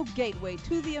international gateway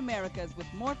to the Americas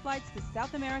with more flights to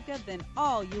South America than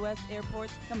all U.S.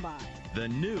 airports combined. The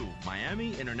new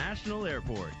Miami International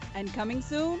Airport. And coming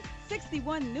soon,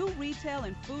 61 new retail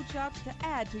and food shops to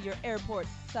add to your airport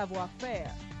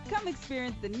savoir-faire. Come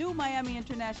experience the new Miami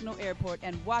International Airport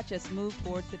and watch us move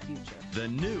towards the future. The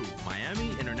new Miami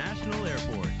International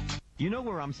Airport. You know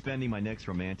where I'm spending my next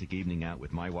romantic evening out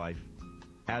with my wife?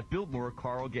 At Biltmore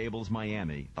Coral Gables,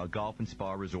 Miami, a golf and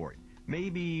spa resort.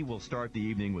 Maybe we'll start the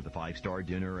evening with a 5-star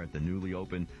dinner at the newly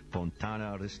opened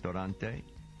Fontana Ristorante,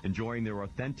 enjoying their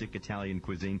authentic Italian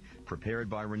cuisine prepared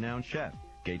by renowned chef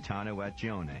Gaetano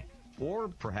Accione. Or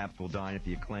perhaps we'll dine at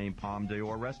the acclaimed Palme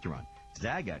d'Or restaurant.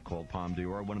 Zagat called Palme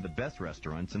d'Or one of the best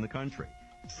restaurants in the country.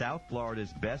 South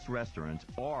Florida's best restaurants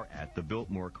are at the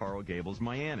Biltmore Coral Gables,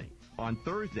 Miami. On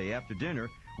Thursday after dinner,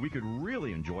 we could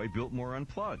really enjoy Biltmore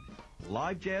Unplugged.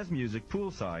 Live jazz music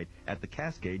poolside at the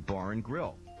Cascade Bar and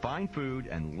Grill. Fine food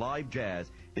and live jazz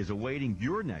is awaiting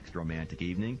your next romantic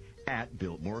evening at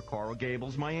Biltmore Coral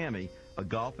Gables, Miami, a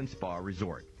golf and spa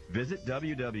resort. Visit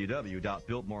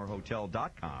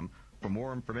www.biltmorehotel.com for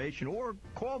more information or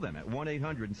call them at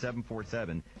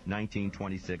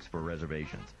 1-800-747-1926 for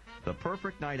reservations. The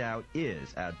perfect night out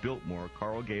is at Biltmore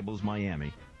Coral Gables,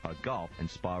 Miami, a golf and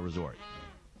spa resort.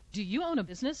 Do you own a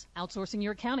business outsourcing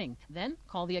your accounting? Then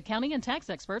call the accounting and tax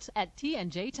experts at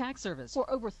T&J Tax Service.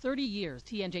 For over 30 years,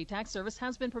 T&J Tax Service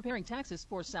has been preparing taxes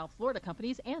for South Florida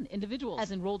companies and individuals.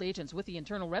 As enrolled agents with the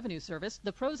Internal Revenue Service,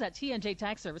 the pros at T&J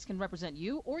Tax Service can represent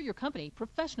you or your company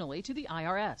professionally to the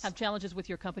IRS. Have challenges with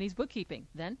your company's bookkeeping?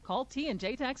 Then call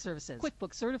T&J Tax Services.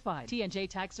 QuickBooks certified. T&J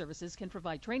Tax Services can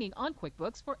provide training on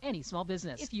QuickBooks for any small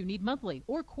business. If you need monthly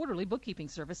or quarterly bookkeeping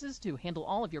services to handle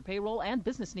all of your payroll and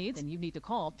business needs, then you need to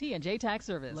call T&J Tax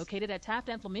Service, located at Taft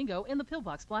and Flamingo in the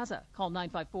Pillbox Plaza. Call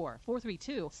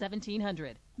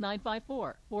 954-432-1700.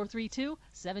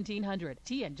 954-432-1700.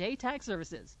 T&J Tax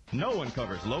Services. No one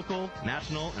covers local,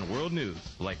 national, and world news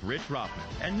like Rich Rothman.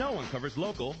 And no one covers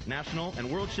local, national, and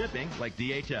world shipping like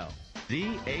DHL.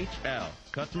 DHL.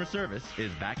 Customer service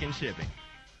is back in shipping.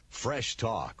 Fresh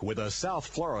talk with a South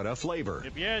Florida flavor.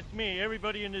 If you ask me,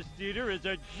 everybody in this theater is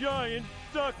a giant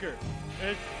sucker,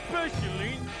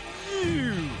 especially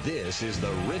you. This is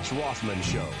the Rich Rothman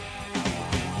Show.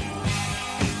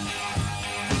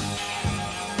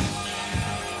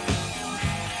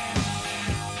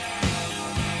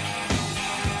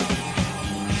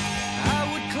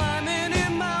 I would climb any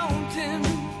mountain,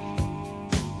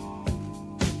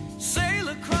 sail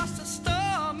across the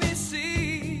stormy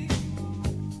sea,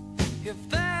 if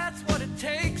that's what it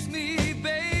takes me,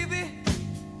 baby,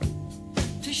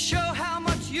 to show how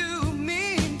much you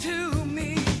mean to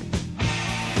me.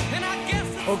 And I guess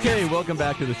Okay, welcome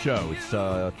back to the show. It's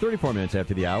 34 minutes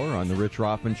after the hour on the Rich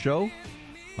Rothman Show.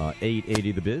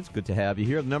 880 The Biz. Good to have you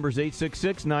here. The number is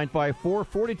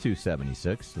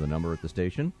 866-954-4276, the number at the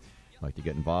station. If you'd like to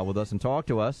get involved with us and talk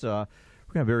to us.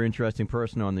 We've got a very interesting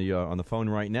person on the phone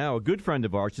right now. A good friend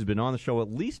of ours who's been on the show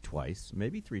at least twice,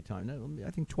 maybe 3 times. No,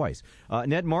 I think twice.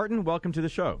 Annette Martin, welcome to the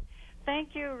show.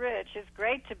 Thank you, Rich. It's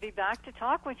great to be back to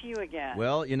talk with you again.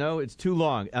 Well, it's too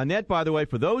long. Annette, by the way,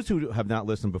 for those who have not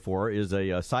listened before, is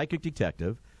a psychic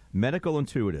detective, medical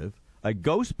intuitive, a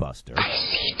ghostbuster. I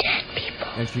see dead people.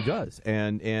 And she does,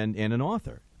 and an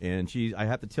author. And I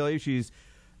have to tell you, she's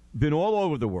been all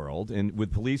over the world and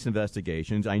with police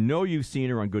investigations. I know you've seen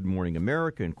her on Good Morning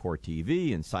America and Court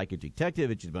TV and Psychic Detective,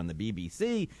 and she's been on the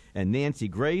BBC and Nancy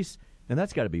Grace, and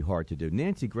that's got to be hard to do.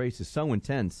 Nancy Grace is so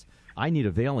intense. I need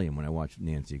a Valium when I watch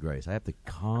Nancy Grace. I have to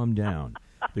calm down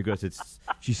because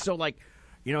she's so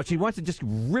she wants to just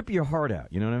rip your heart out.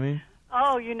 You know what I mean?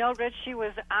 Oh, Rich, she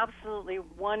was absolutely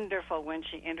wonderful when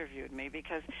she interviewed me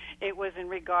because it was in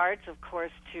regards, of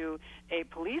course, to a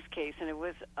police case, and it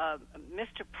was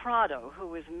Mr. Prado, who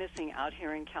was missing out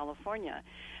here in California.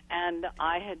 And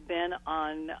I had been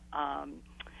on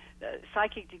the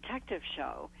Psychic Detective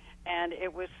show, and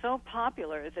it was so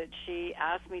popular that she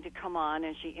asked me to come on,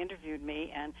 and she interviewed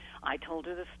me, and I told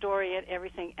her the story and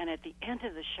everything. And at the end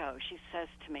of the show, she says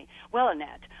to me, "Well,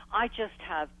 Annette, I just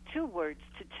have 2 words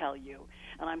to tell you."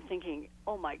 And I'm thinking,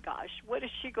 oh, my gosh, what is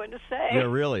she going to say? Yeah,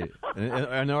 really.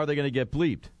 and are they going to get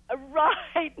bleeped?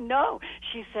 Right. No.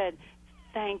 She said,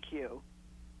 "Thank you."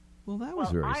 Well, that was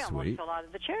very I sweet. almost fell out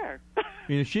of the chair.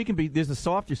 She can be, there's a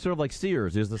softer, sort of like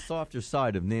Sears, there's the softer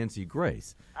side of Nancy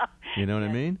Grace. You know what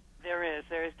I mean?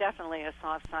 There is definitely a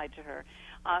soft side to her.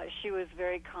 She was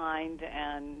very kind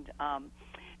and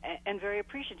very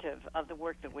appreciative of the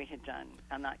work that we had done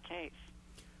on that case.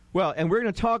 Well, and we're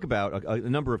going to talk about a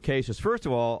number of cases. First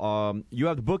of all, you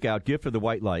have the book out, Gift of the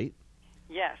White Light.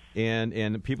 Yes.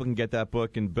 And people can get that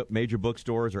book in major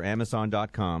bookstores or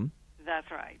Amazon.com.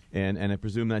 That's right. And I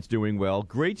presume that's doing well.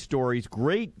 Great stories,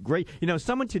 great.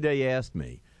 Someone today asked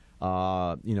me,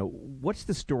 what's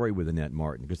the story with Annette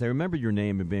Martin? Because I remember your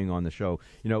name and being on the show.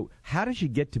 How did she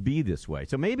get to be this way?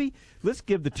 So maybe let's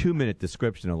give the 2-minute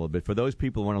description a little bit for those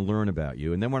people who want to learn about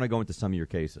you, and then want to go into some of your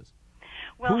cases.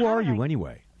 Well, who are you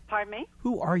anyway? Pardon me?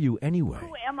 Who are you anyway?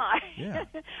 Who am I? Yeah.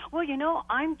 Well,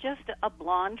 I'm just a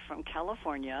blonde from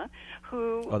California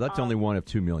who... Oh, that's only one of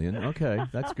 2 million. Okay,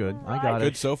 that's good. Right. I got it.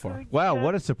 Good so far. Wow,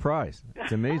 what a surprise.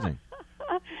 It's amazing.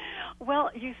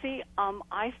 Well, you see,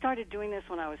 I started doing this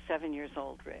when I was 7 years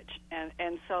old, Rich,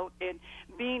 and so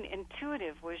being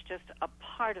intuitive was just a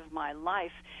part of my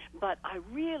life, but I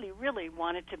really, really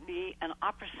wanted to be an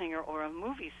opera singer or a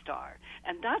movie star,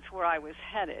 and that's where I was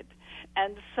headed.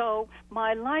 And so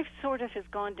my life sort of has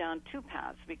gone down 2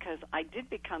 paths because I did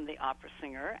become the opera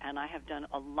singer, and I have done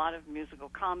a lot of musical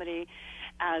comedy,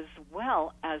 as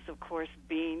well as, of course,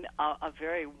 being a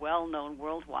very well-known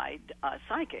worldwide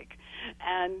psychic.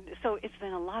 And so it's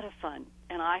been a lot of fun,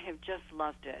 and I have just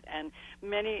loved it. And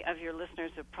many of your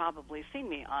listeners have probably seen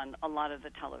me on a lot of the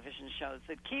television shows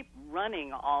that keep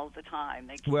running all the time.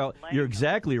 They keep you're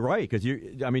exactly right, because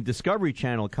Discovery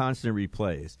Channel constantly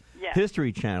replays. Yes.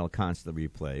 History Channel constantly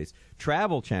replays.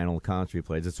 Travel Channel constantly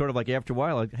replays. It's sort of like after a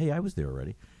while, like, hey, I was there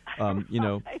already. Well,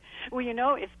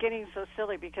 it's getting so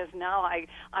silly because now I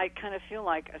kind of feel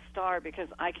like a star because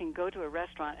I can go to a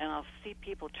restaurant and I'll see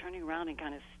people turning around and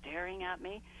kind of staring at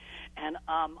me. And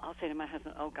I'll say to my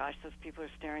husband, "Oh, gosh, those people are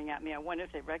staring at me. I wonder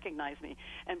if they recognize me."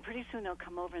 And pretty soon they'll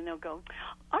come over and they'll go,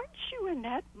 "Aren't you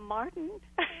Annette Martin?"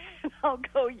 And I'll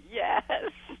go, "Yes."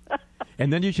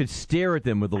 And then you should stare at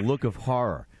them with a look of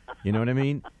horror. You know what I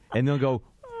mean? And they'll go,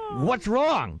 "What's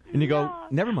wrong?" And you go,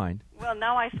 "Never mind." Well,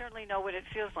 now I certainly know what it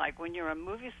feels like when you're a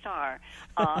movie star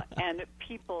and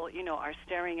people, are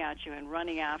staring at you and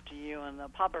running after you and the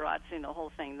paparazzi and the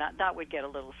whole thing. That would get a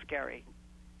little scary.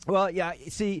 Well, yeah,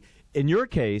 see, in your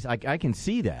case, I can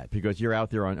see that because you're out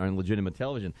there on legitimate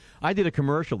television. I did a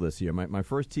commercial this year, my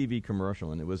first TV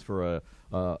commercial, and it was for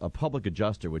a public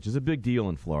adjuster, which is a big deal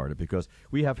in Florida because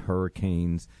we have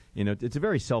hurricanes. It's a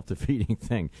very self-defeating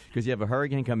thing because you have a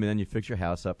hurricane come in, you fix your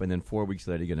house up, and then 4 weeks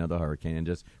later you get another hurricane and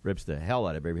just rips the hell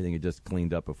out of everything you just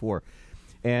cleaned up before.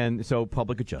 And so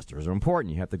public adjusters are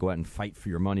important. You have to go out and fight for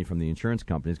your money from the insurance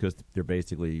companies because they're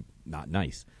basically not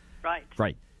nice. Right.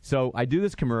 Right. So I do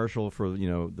this commercial for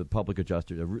the public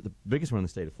adjuster, the biggest one in the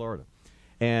state of Florida,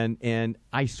 and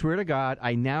I swear to God,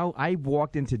 I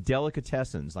walked into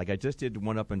delicatessens like I just did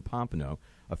one up in Pompano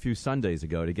a few Sundays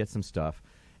ago to get some stuff,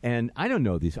 and I don't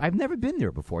know these. I've never been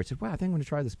there before. I said, "Wow, I think I'm going to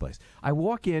try this place." I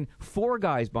walk in, 4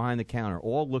 guys behind the counter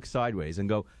all look sideways and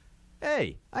go,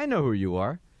 "Hey, I know who you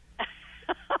are."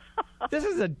 This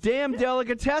is a damn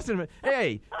delicatessen.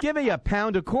 Hey, give me a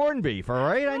pound of corned beef, all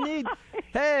right? I need.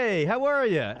 Hey, how are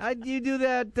you? You do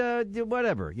that,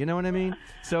 whatever. You know what I mean?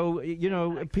 So,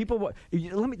 people.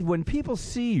 When people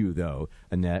see you, though,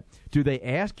 Annette, do they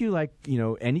ask you, like,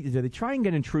 do they try and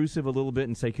get intrusive a little bit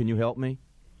and say, can you help me?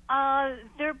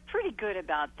 They're pretty good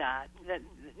about that.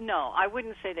 No, I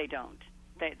wouldn't say they don't.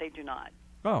 They do not.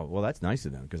 Oh, well, that's nice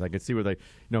of them, because I could see where they,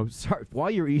 sorry, while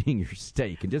you're eating your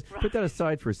steak, and just put that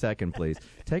aside for a second, please.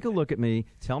 Take a look at me.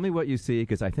 Tell me what you see,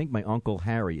 because I think my Uncle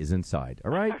Harry is inside.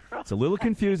 All right? It's a little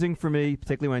confusing for me,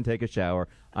 particularly when I take a shower.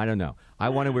 I don't know. I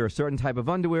want to wear a certain type of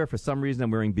underwear. For some reason,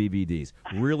 I'm wearing BVDs.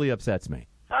 Really upsets me.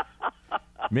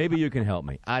 Maybe you can help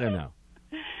me. I don't know.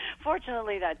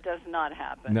 Fortunately, that does not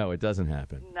happen. No, it doesn't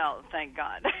happen. No, thank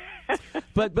God.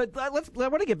 But I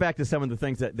want to get back to some of the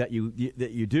things that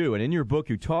you do, and in your book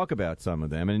you talk about some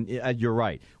of them. And you're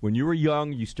right. When you were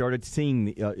young, you started seeing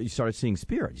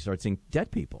spirit. You started seeing dead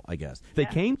people. I guess they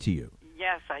came to you.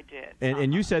 Yes, I did.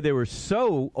 And you said they were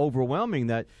so overwhelming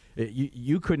that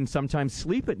you couldn't sometimes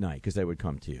sleep at night because they would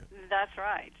come to you. That's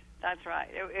right. That's right.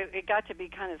 It got to be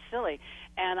kind of silly.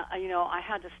 And, I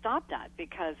had to stop that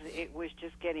because it was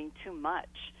just getting too much.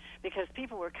 Because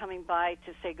people were coming by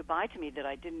to say goodbye to me that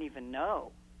I didn't even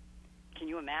know. Can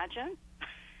you imagine?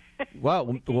 Well,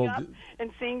 up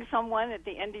and seeing someone at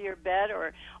the end of your bed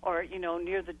or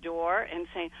near the door and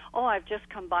saying, "Oh, I've just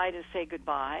come by to say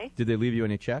goodbye." Did they leave you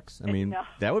any checks? I mean, no.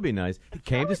 That would be nice.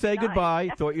 Came to say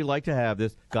goodbye. Thought you'd like to have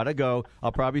this. Gotta go.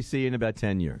 I'll probably see you in about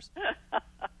 10 years.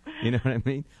 You know what I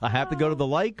mean? I have to go to the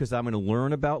light because I'm going to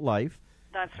learn about life.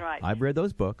 That's right. I've read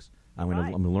those books. I'm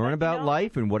going to learn about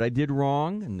life and what I did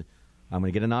wrong, and I'm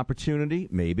going to get an opportunity,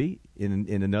 maybe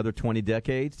in another 20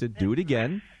 decades, to do it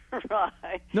again.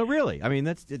 Right. No, really. I mean,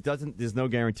 there's no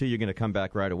guarantee you're going to come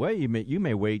back right away. You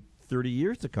may wait 30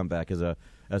 years to come back as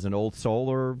an old soul,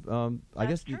 or I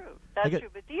guess. True. That's true.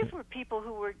 But these were people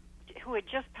who had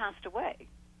just passed away,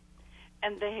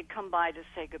 and they had come by to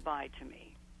say goodbye to me.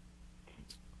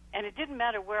 And it didn't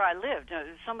matter where I lived.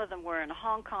 Some of them were in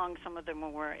Hong Kong, some of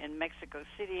them were in Mexico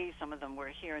City, some of them were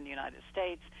here in the United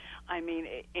States. I mean,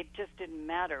 it just didn't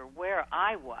matter where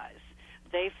I was.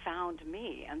 They found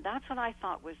me, and that's what I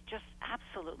thought was just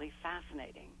absolutely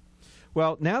fascinating.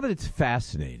 Well, now that it's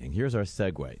fascinating, here's our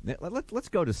segue. Let's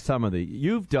go to some of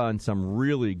you've done some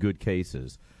really good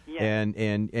cases. Yes.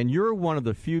 And you're one of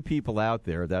the few people out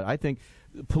there that I think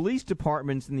police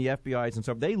departments and the FBI's and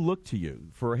stuff, they look to you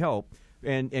for help.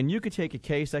 And you could take a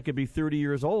case that could be 30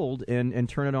 years old and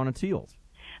turn it on its heels.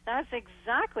 That's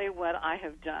exactly what I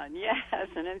have done, yes.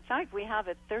 And in fact, we have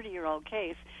a 30-year-old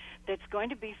case that's going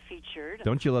to be featured.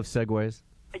 Don't you love segues?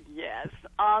 Yes,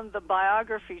 on the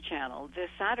Biography Channel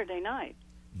this Saturday night.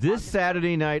 This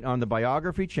Saturday night on the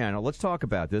Biography Channel. Let's talk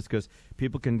about this because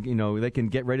people can, they can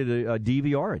get ready to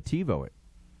DVR it, TiVo it.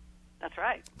 That's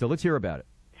right. So let's hear about it.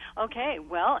 Okay,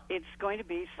 well, it's going to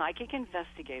be Psychic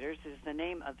Investigators is the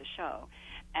name of the show.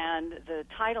 And the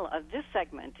title of this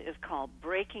segment is called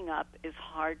Breaking Up is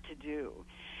Hard to Do.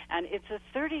 And it's a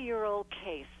 30-year-old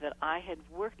case that I had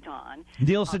worked on.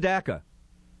 Neil Sedaka.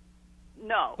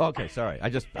 No. Okay, sorry.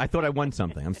 I thought I won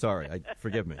something. I'm sorry.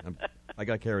 Forgive me. I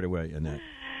got carried away, Annette.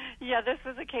 Yeah, this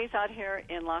was a case out here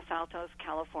in Los Altos,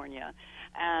 California,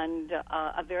 and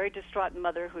a very distraught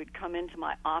mother who had come into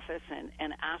my office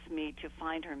and asked me to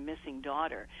find her missing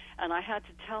daughter. And I had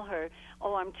to tell her,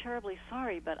 "Oh, I'm terribly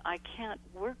sorry, but I can't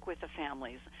work with the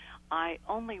families. I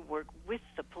only work with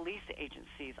the police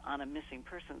agencies on a missing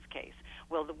persons case."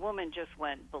 Well, the woman just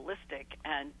went ballistic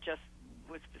and just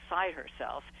was beside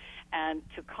herself. And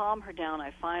to calm her down,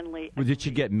 I finally... Well, did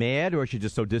she get mad, or was she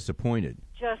just so disappointed?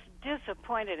 Just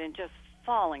disappointed and just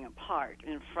falling apart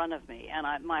in front of me. And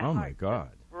my oh, heart my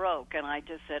God. Just broke, and I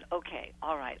just said, okay,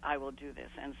 all right, I will do this.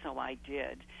 And so I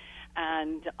did.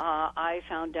 And I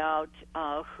found out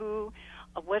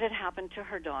what had happened to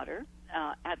her daughter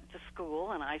at the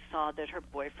school, and I saw that her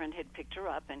boyfriend had picked her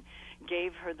up and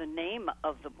gave her the name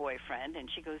of the boyfriend. And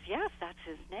she goes, yes, that's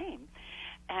his name.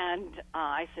 And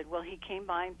I said, well, he came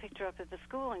by and picked her up at the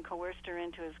school and coerced her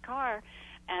into his car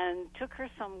and took her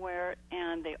somewhere,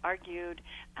 and they argued,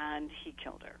 and he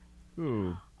killed her.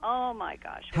 Ooh. Oh, my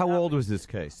gosh. How old was this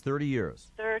case? 30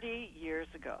 years? 30 years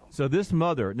ago. So this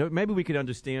mother, maybe we could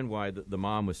understand why the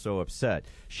mom was so upset.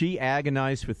 She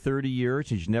agonized for 30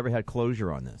 years, and she never had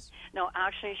closure on this. No,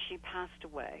 actually, she passed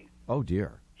away. Oh,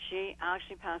 dear. She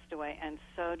actually passed away, and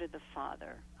so did the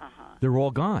father. They're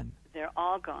all gone. They're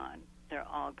all gone. They're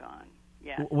all gone.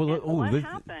 Yes. What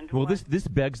happened? Well, this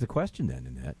begs the question then,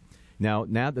 Annette. Now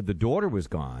that the daughter was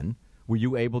gone, were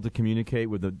you able to communicate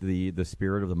with the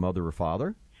spirit of the mother or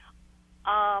father?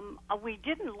 We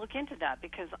didn't look into that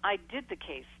because I did the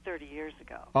case 30 years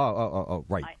ago. Oh,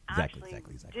 right. I Exactly.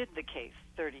 did the case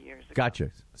 30 years ago. Gotcha.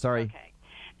 Sorry. Okay.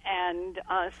 And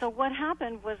so what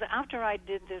happened was after I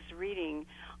did this reading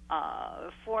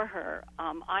for her,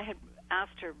 I had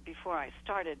asked her before I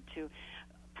started to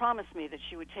promise me that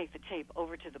she would take the tape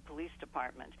over to the police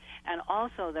department, and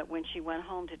also that when she went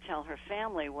home to tell her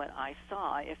family what I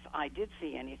saw, if I did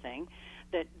see anything,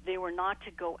 that they were not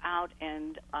to go out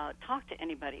and talk to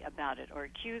anybody about it or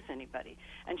accuse anybody.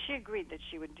 And she agreed that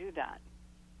she would do that.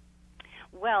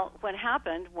 Well, what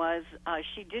happened was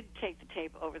she did take the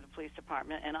tape over to the police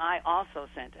department, and I also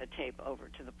sent a tape over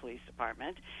to the police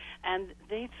department, and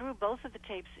they threw both of the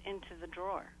tapes into the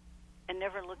drawer and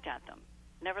never looked at them,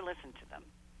 never listened to them.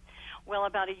 Well,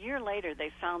 about a year later,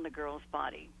 they found the girl's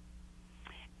body.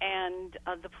 And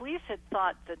the police had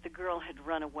thought that the girl had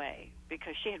run away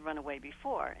because she had run away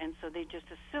before, and so they just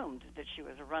assumed that she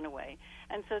was a runaway,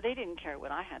 and so they didn't care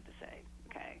what I had to say,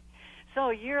 okay?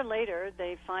 So a year later,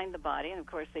 they find the body, and of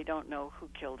course they don't know who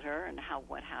killed her and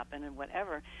what happened and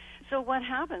whatever. So what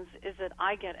happens is that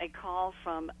I get a call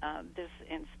from this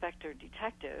inspector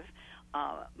detective,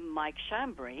 Mike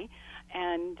Chambry,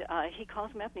 and he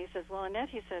calls me up and he says, well, Annette,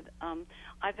 he said,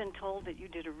 I've been told that you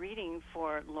did a reading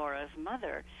for Laura's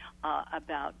mother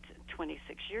about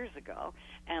 26 years ago.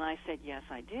 And I said, yes,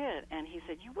 I did. And he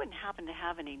said, you wouldn't happen to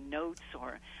have any notes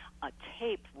or a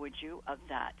tape, would you, of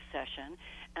that session?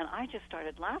 And I just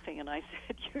started laughing, and I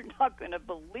said, you're not going to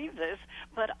believe this,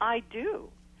 but I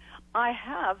do. I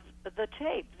have the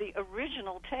tape, the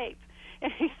original tape.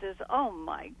 And he says, oh,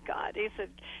 my God. He said,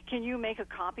 can you make a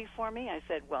copy for me? I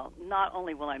said, well, not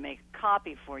only will I make a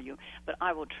copy for you, but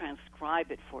I will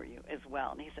transcribe it for you as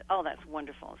well. And he said, oh, that's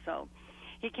wonderful. So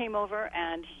he came over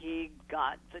and he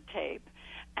got the tape.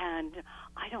 And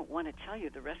I don't want to tell you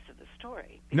the rest of the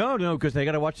story. No, because they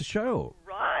got to watch the show.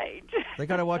 Right. They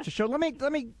got to watch the show. Let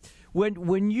me.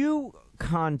 When you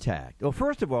contact, well,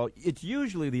 first of all, it's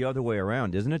usually the other way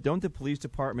around, isn't it? Don't the police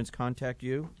departments contact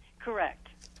you? Correct.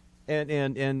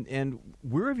 And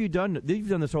where have you done? You've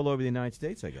done this all over the United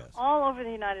States, I guess. All over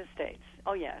the United States.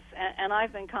 Oh yes, and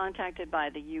I've been contacted by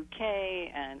the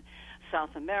UK and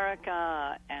South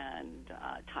America and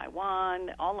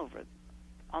Taiwan, all over.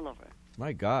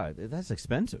 My God, that's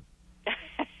expensive.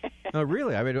 No,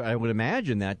 really. I mean, I would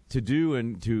imagine that to do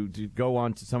and to go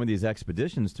on to some of these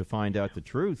expeditions to find out the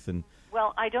truth. And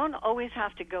well, I don't always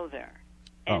have to go there.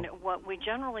 And what we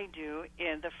generally do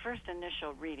in the first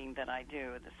initial reading that I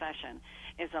do, the session,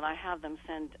 is that I have them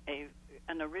send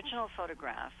an original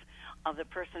photograph of the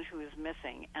person who is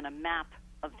missing and a map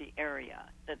of the area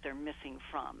that they're missing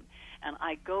from. And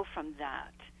I go from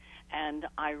that. And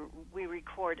we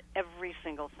record every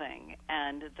single thing.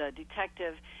 And the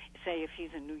detective, say if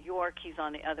he's in New York, he's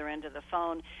on the other end of the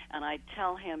phone, and I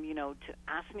tell him, to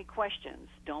ask me questions.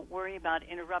 Don't worry about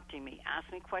interrupting me.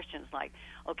 Ask me questions like,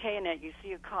 okay, Annette, you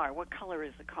see a car. What color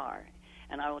is the car?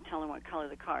 And I will tell him what color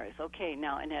the car is. Okay,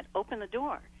 now, Annette, open the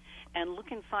door and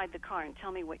look inside the car and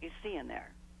tell me what you see in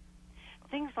there.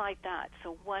 Things like that.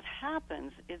 So what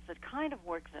happens is the kind of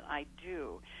work that I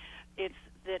do, it's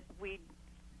that we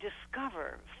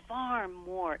discover far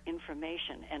more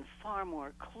information and far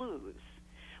more clues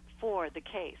for the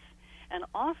case. And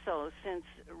also, since,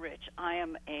 Rich, I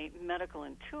am a medical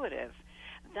intuitive,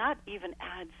 that even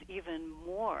adds even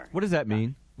more. What does that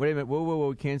mean? Wait a minute. Whoa.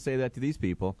 We can't say that to these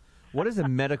people. What is a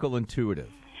medical intuitive?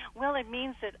 Well, it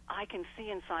means that I can see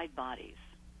inside bodies.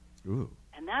 Ooh.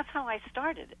 And that's how I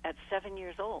started at 7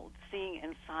 years old, seeing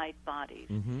inside bodies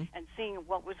and seeing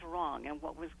what was wrong and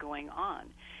what was going on.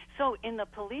 So in the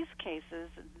police cases,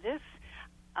 this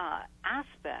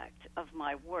aspect of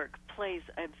my work plays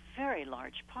a very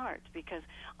large part because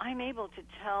I'm able to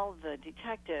tell the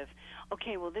detective,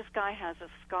 okay, well, this guy has a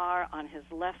scar on his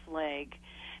left leg,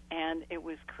 and it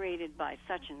was created by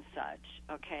such and such,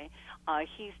 okay?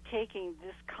 He's taking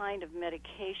this kind of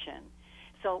medication.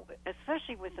 So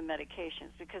especially with the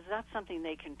medications, because that's something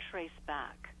they can trace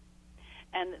back.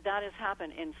 And that has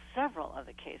happened in several of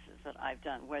the cases that I've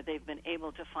done, where they've been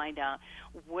able to find out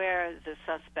where the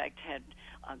suspect had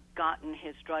gotten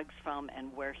his drugs from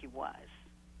and where he was.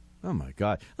 Oh, my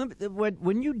God.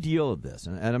 When you deal with this,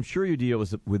 and I'm sure you deal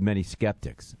with many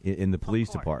skeptics in the police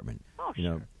department,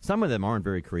 some of them aren't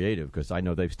very creative because I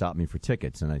know they've stopped me for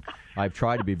tickets, and I've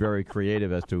tried to be very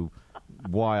creative as to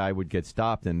why I would get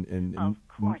stopped, and of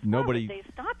course. nobody. Why would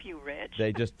they stop you,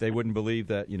 Rich? They wouldn't believe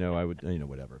that I would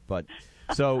whatever. But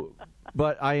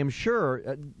I am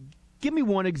sure. Give me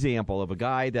one example of a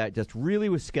guy that just really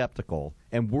was skeptical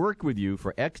and worked with you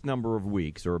for X number of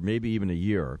weeks or maybe even a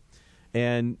year,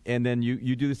 and then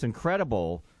you do this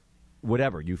incredible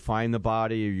whatever. You find the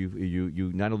body, or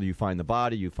you not only you find the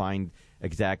body, you find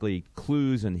exactly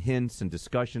clues and hints and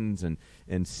discussions and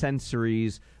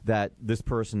sensories that this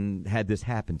person had this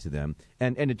happen to them,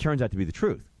 and it turns out to be the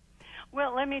truth.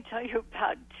 Well, let me tell you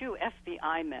about 2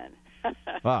 FBI men.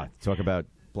 Talk about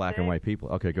black and white people.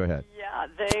 Okay, go ahead. Yeah,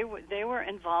 they were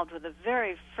involved with the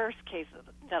very first case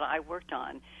that I worked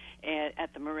on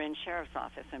at the Marin Sheriff's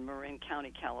Office in Marin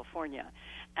County, California.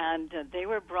 And they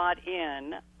were brought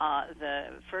in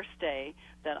the first day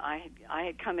that I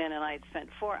had come in, and I had spent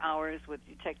 4 hours with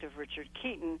Detective Richard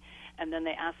Keaton, and then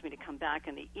they asked me to come back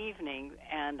in the evening,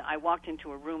 and I walked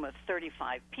into a room of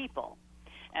 35 people.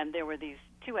 And there were these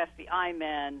 2 FBI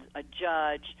men, a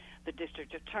judge, the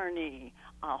district attorney,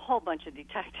 a whole bunch of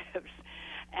detectives.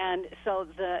 And so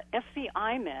the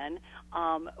FBI men,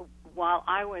 while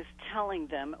I was telling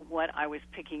them what I was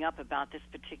picking up about this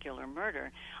particular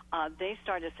murder, they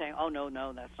started saying, oh, no,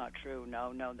 that's not true.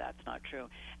 No, that's not true.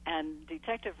 And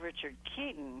Detective Richard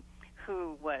Keaton,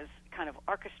 who was kind of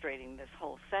orchestrating this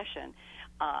whole session,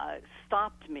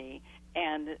 stopped me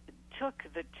and took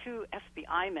the 2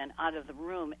 FBI men out of the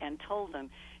room and told them,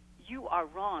 you are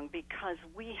wrong because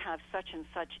we have such and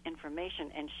such information,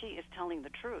 and she is telling the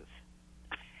truth.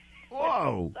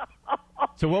 Whoa!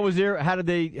 So what was there? How did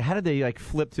they like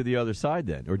flip to the other side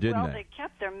then, or didn't they? Well, they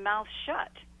kept their mouth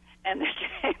shut, and they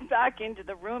came back into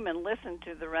the room and listened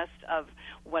to the rest of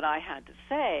what I had to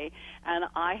say. And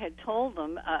I had told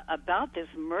them about this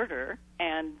murder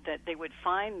and that they would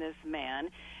find this man.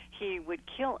 He would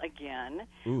kill again.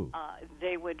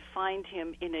 They would find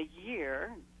him in a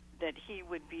year, that he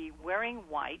would be wearing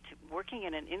white, working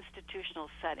in an institutional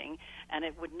setting, and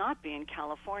it would not be in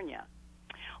California.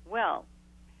 Well,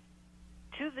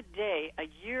 to the day, a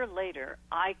year later,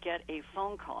 I get a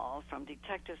phone call from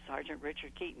Detective Sergeant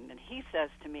Richard Keaton, and he says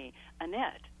to me,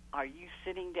 Annette, are you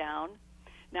sitting down?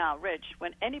 Now, Rich,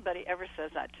 when anybody ever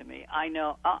says that to me, I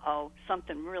know,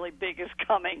 something really big is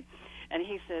coming. And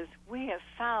he says, we have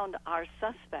found our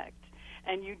suspect.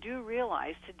 And you do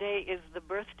realize today is the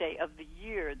birthday of the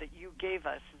year that you gave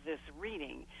us this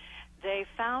reading. They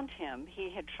found him. He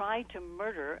had tried to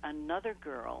murder another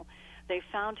girl. They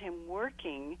found him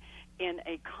working in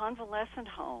a convalescent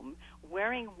home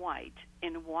wearing white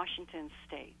in Washington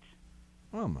State.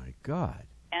 Oh, my God.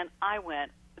 And I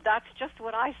went, that's just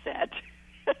what I said.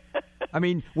 I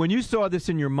mean, when you saw this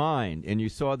in your mind and you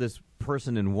saw this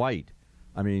person in white,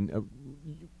 I mean,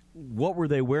 what were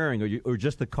they wearing, or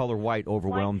just the color white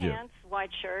overwhelmed white pants, white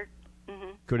shirt.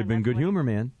 Mm-hmm. Could have been good humor,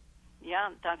 man. Yeah,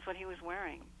 that's what he was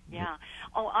wearing. Yeah.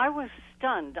 Oh, I was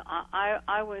stunned.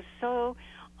 I was so,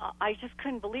 I just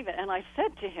couldn't believe it. And I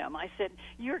said to him, I said,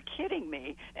 you're kidding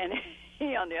me. And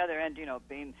he, on the other end,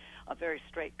 being a very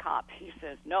straight cop, he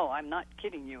says, no, I'm not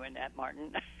kidding you, Annette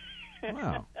Martin.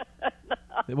 Wow.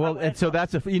 Well, and so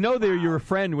that's they're your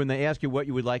friend when they ask you what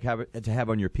you would like to have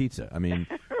on your pizza. I mean,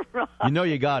 right.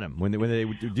 You got them when they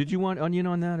did you want onion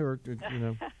on that, or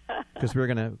because we're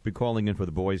going to be calling in for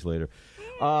the boys later.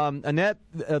 Annette,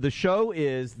 the show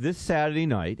is this Saturday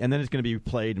night, and then it's going to be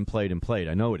played and played and played.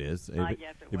 I know it is.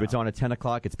 If it's on at 10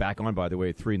 o'clock, it's back on, by the way,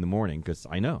 at 3 in the morning, because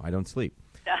I know I don't sleep.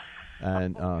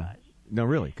 And no,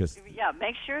 really, because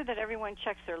make sure that everyone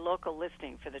checks their local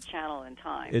listing for the channel and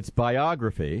time. It's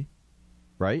Biography,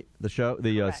 right? The show,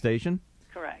 the station.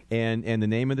 Correct. And the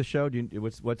name of the show?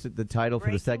 What's the title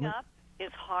for the segment? Breaking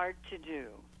Up is Hard to Do.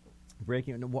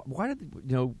 Breaking. Why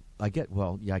did I get?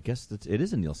 Well, yeah, I guess it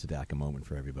is a Neil Sedaka moment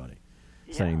for everybody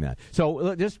saying that.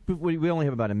 So we only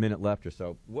have about a minute left or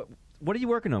so. What are you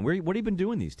working on? What have you been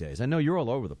doing these days? I know you're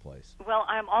all over the place. Well,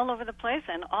 I'm all over the place,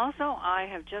 and also I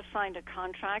have just signed a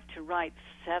contract to write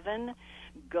 7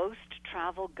 ghost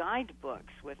travel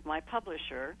guidebooks with my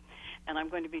publisher, and I'm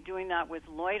going to be doing that with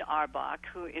Lloyd Arbach,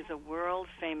 who is a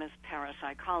world-famous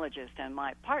parapsychologist and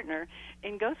my partner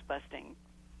in ghostbusting.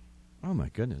 Oh, my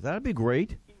goodness. That'd be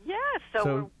great. Yes, so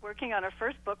we're working on our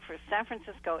first book for San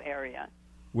Francisco area.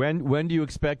 When do you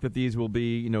expect that these will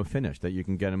be, finished, that you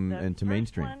can get them into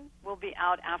mainstream? The first one will be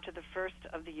out after the first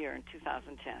of the year in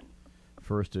 2010.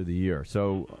 First of the year.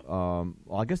 So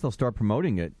I guess they'll start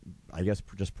promoting it, I guess,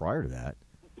 just prior to that.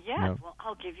 Yes, well,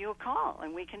 I'll give you a call,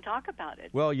 and we can talk about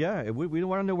it. Well, yeah, we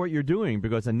want to know what you're doing,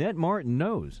 because Annette Martin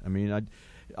knows. I mean,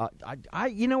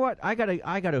 you know what? I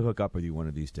gotta hook up with you one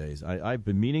of these days. I've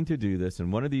been meaning to do this,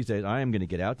 and one of these days I am going to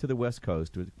get out to the West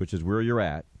Coast, which is where you're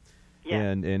at. Yeah.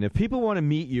 And if people want to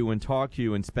meet you and talk to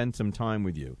you and spend some time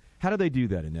with you, how do they do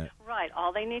that, Annette? Right.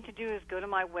 All they need to do is go to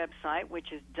my website,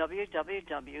 which is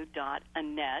www.annette,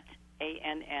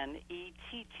 ANNETTE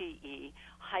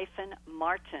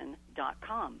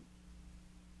 -martin.com.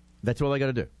 That's all I got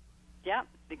to do. Yeah,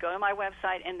 They go to my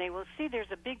website, and they will see there's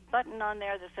a big button on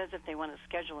there that says if they want to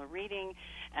schedule a reading,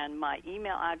 and my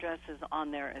email address is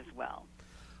on there as well.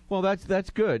 Well, that's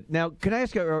good. Now, can I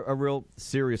ask a real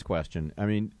serious question? I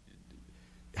mean,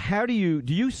 how do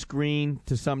you screen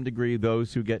to some degree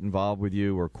those who get involved with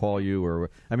you or call you? Or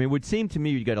I mean, it would seem to me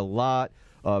you get a lot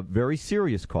of very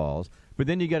serious calls, but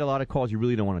then you get a lot of calls you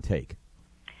really don't want to take.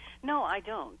 No, I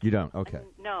don't. You don't? Okay.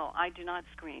 No, I do not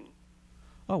screen.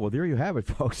 Oh, well, there you have it,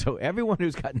 folks. So everyone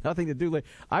who's got nothing to do,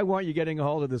 I want you getting a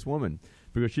hold of this woman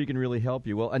because she can really help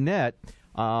you. Well, Annette,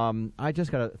 I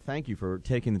just got to thank you for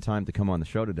taking the time to come on the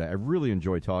show today. I really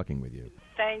enjoyed talking with you.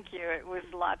 Thank you. It was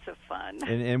lots of fun.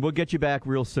 And we'll get you back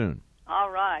real soon. All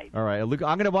right. All right. Look,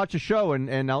 I'm going to watch the show,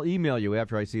 and I'll email you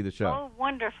after I see the show. Oh,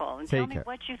 wonderful. And tell me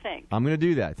what you think. I'm going to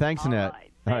do that. Thanks, Annette. Right.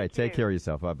 All right, take care of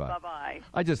yourself. Bye-bye. Bye-bye.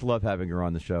 I just love having her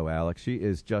on the show, Alex. She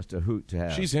is just a hoot to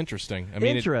have. She's interesting. I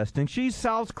mean, interesting. She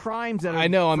solves crimes at I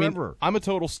know. I mean, I'm a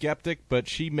total skeptic, but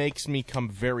she makes me come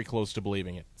very close to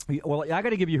believing it. Well, I got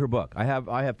to give you her book. I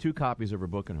have 2 copies of her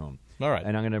book at home. All right.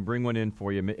 And I'm going to bring one in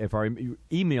for you. If you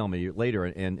email me later,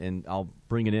 and I'll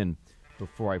bring it in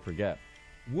before I forget.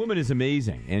 Woman is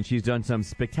amazing, and she's done some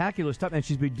spectacular stuff, and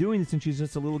she's been doing this since she's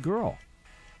just a little girl.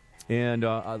 And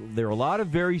there are a lot of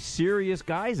very serious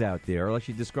guys out there, like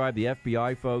she described, the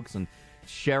FBI folks and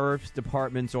sheriff's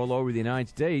departments all over the United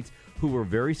States, who were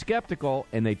very skeptical,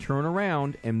 and they turn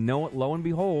around, and lo and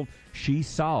behold, she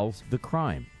solves the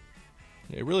crime.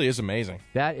 It really is amazing.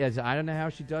 That is, I don't know how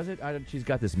she does it. She's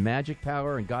got this magic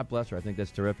power, and God bless her. I think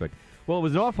that's terrific. Well, it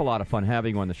was an awful lot of fun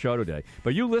having you on the show today.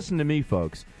 But you listen to me,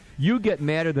 folks. You get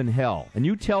madder than hell, and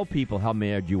you tell people how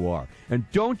mad you are. And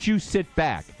don't you sit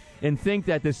back and think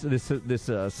that this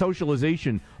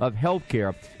socialization of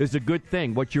healthcare is a good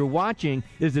thing. What you're watching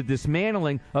is a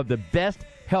dismantling of the best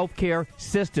healthcare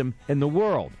system in the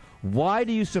world. Why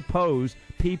do you suppose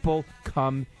people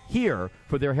come here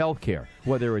for their health care?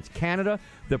 Whether it's Canada,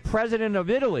 the president of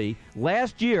Italy,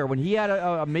 last year when he had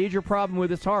a major problem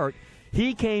with his heart,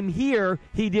 he came here.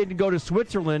 He didn't go to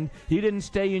Switzerland. He didn't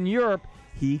stay in Europe.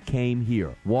 He came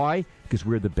here. Why? Because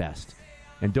we're the best.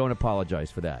 And don't apologize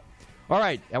for that. All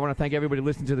right, I want to thank everybody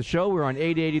listening to the show. We're on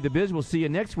 880 The Biz. We'll see you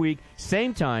next week.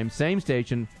 Same time, same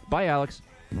station. Bye, Alex.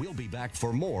 We'll be back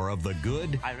for more of the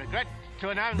good, I regret to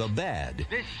announce the bad,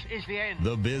 this is the end.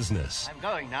 the business. I'm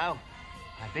going now.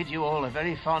 I bid you all a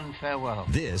very fond farewell.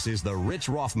 This is the Rich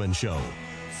Rothman Show.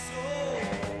 So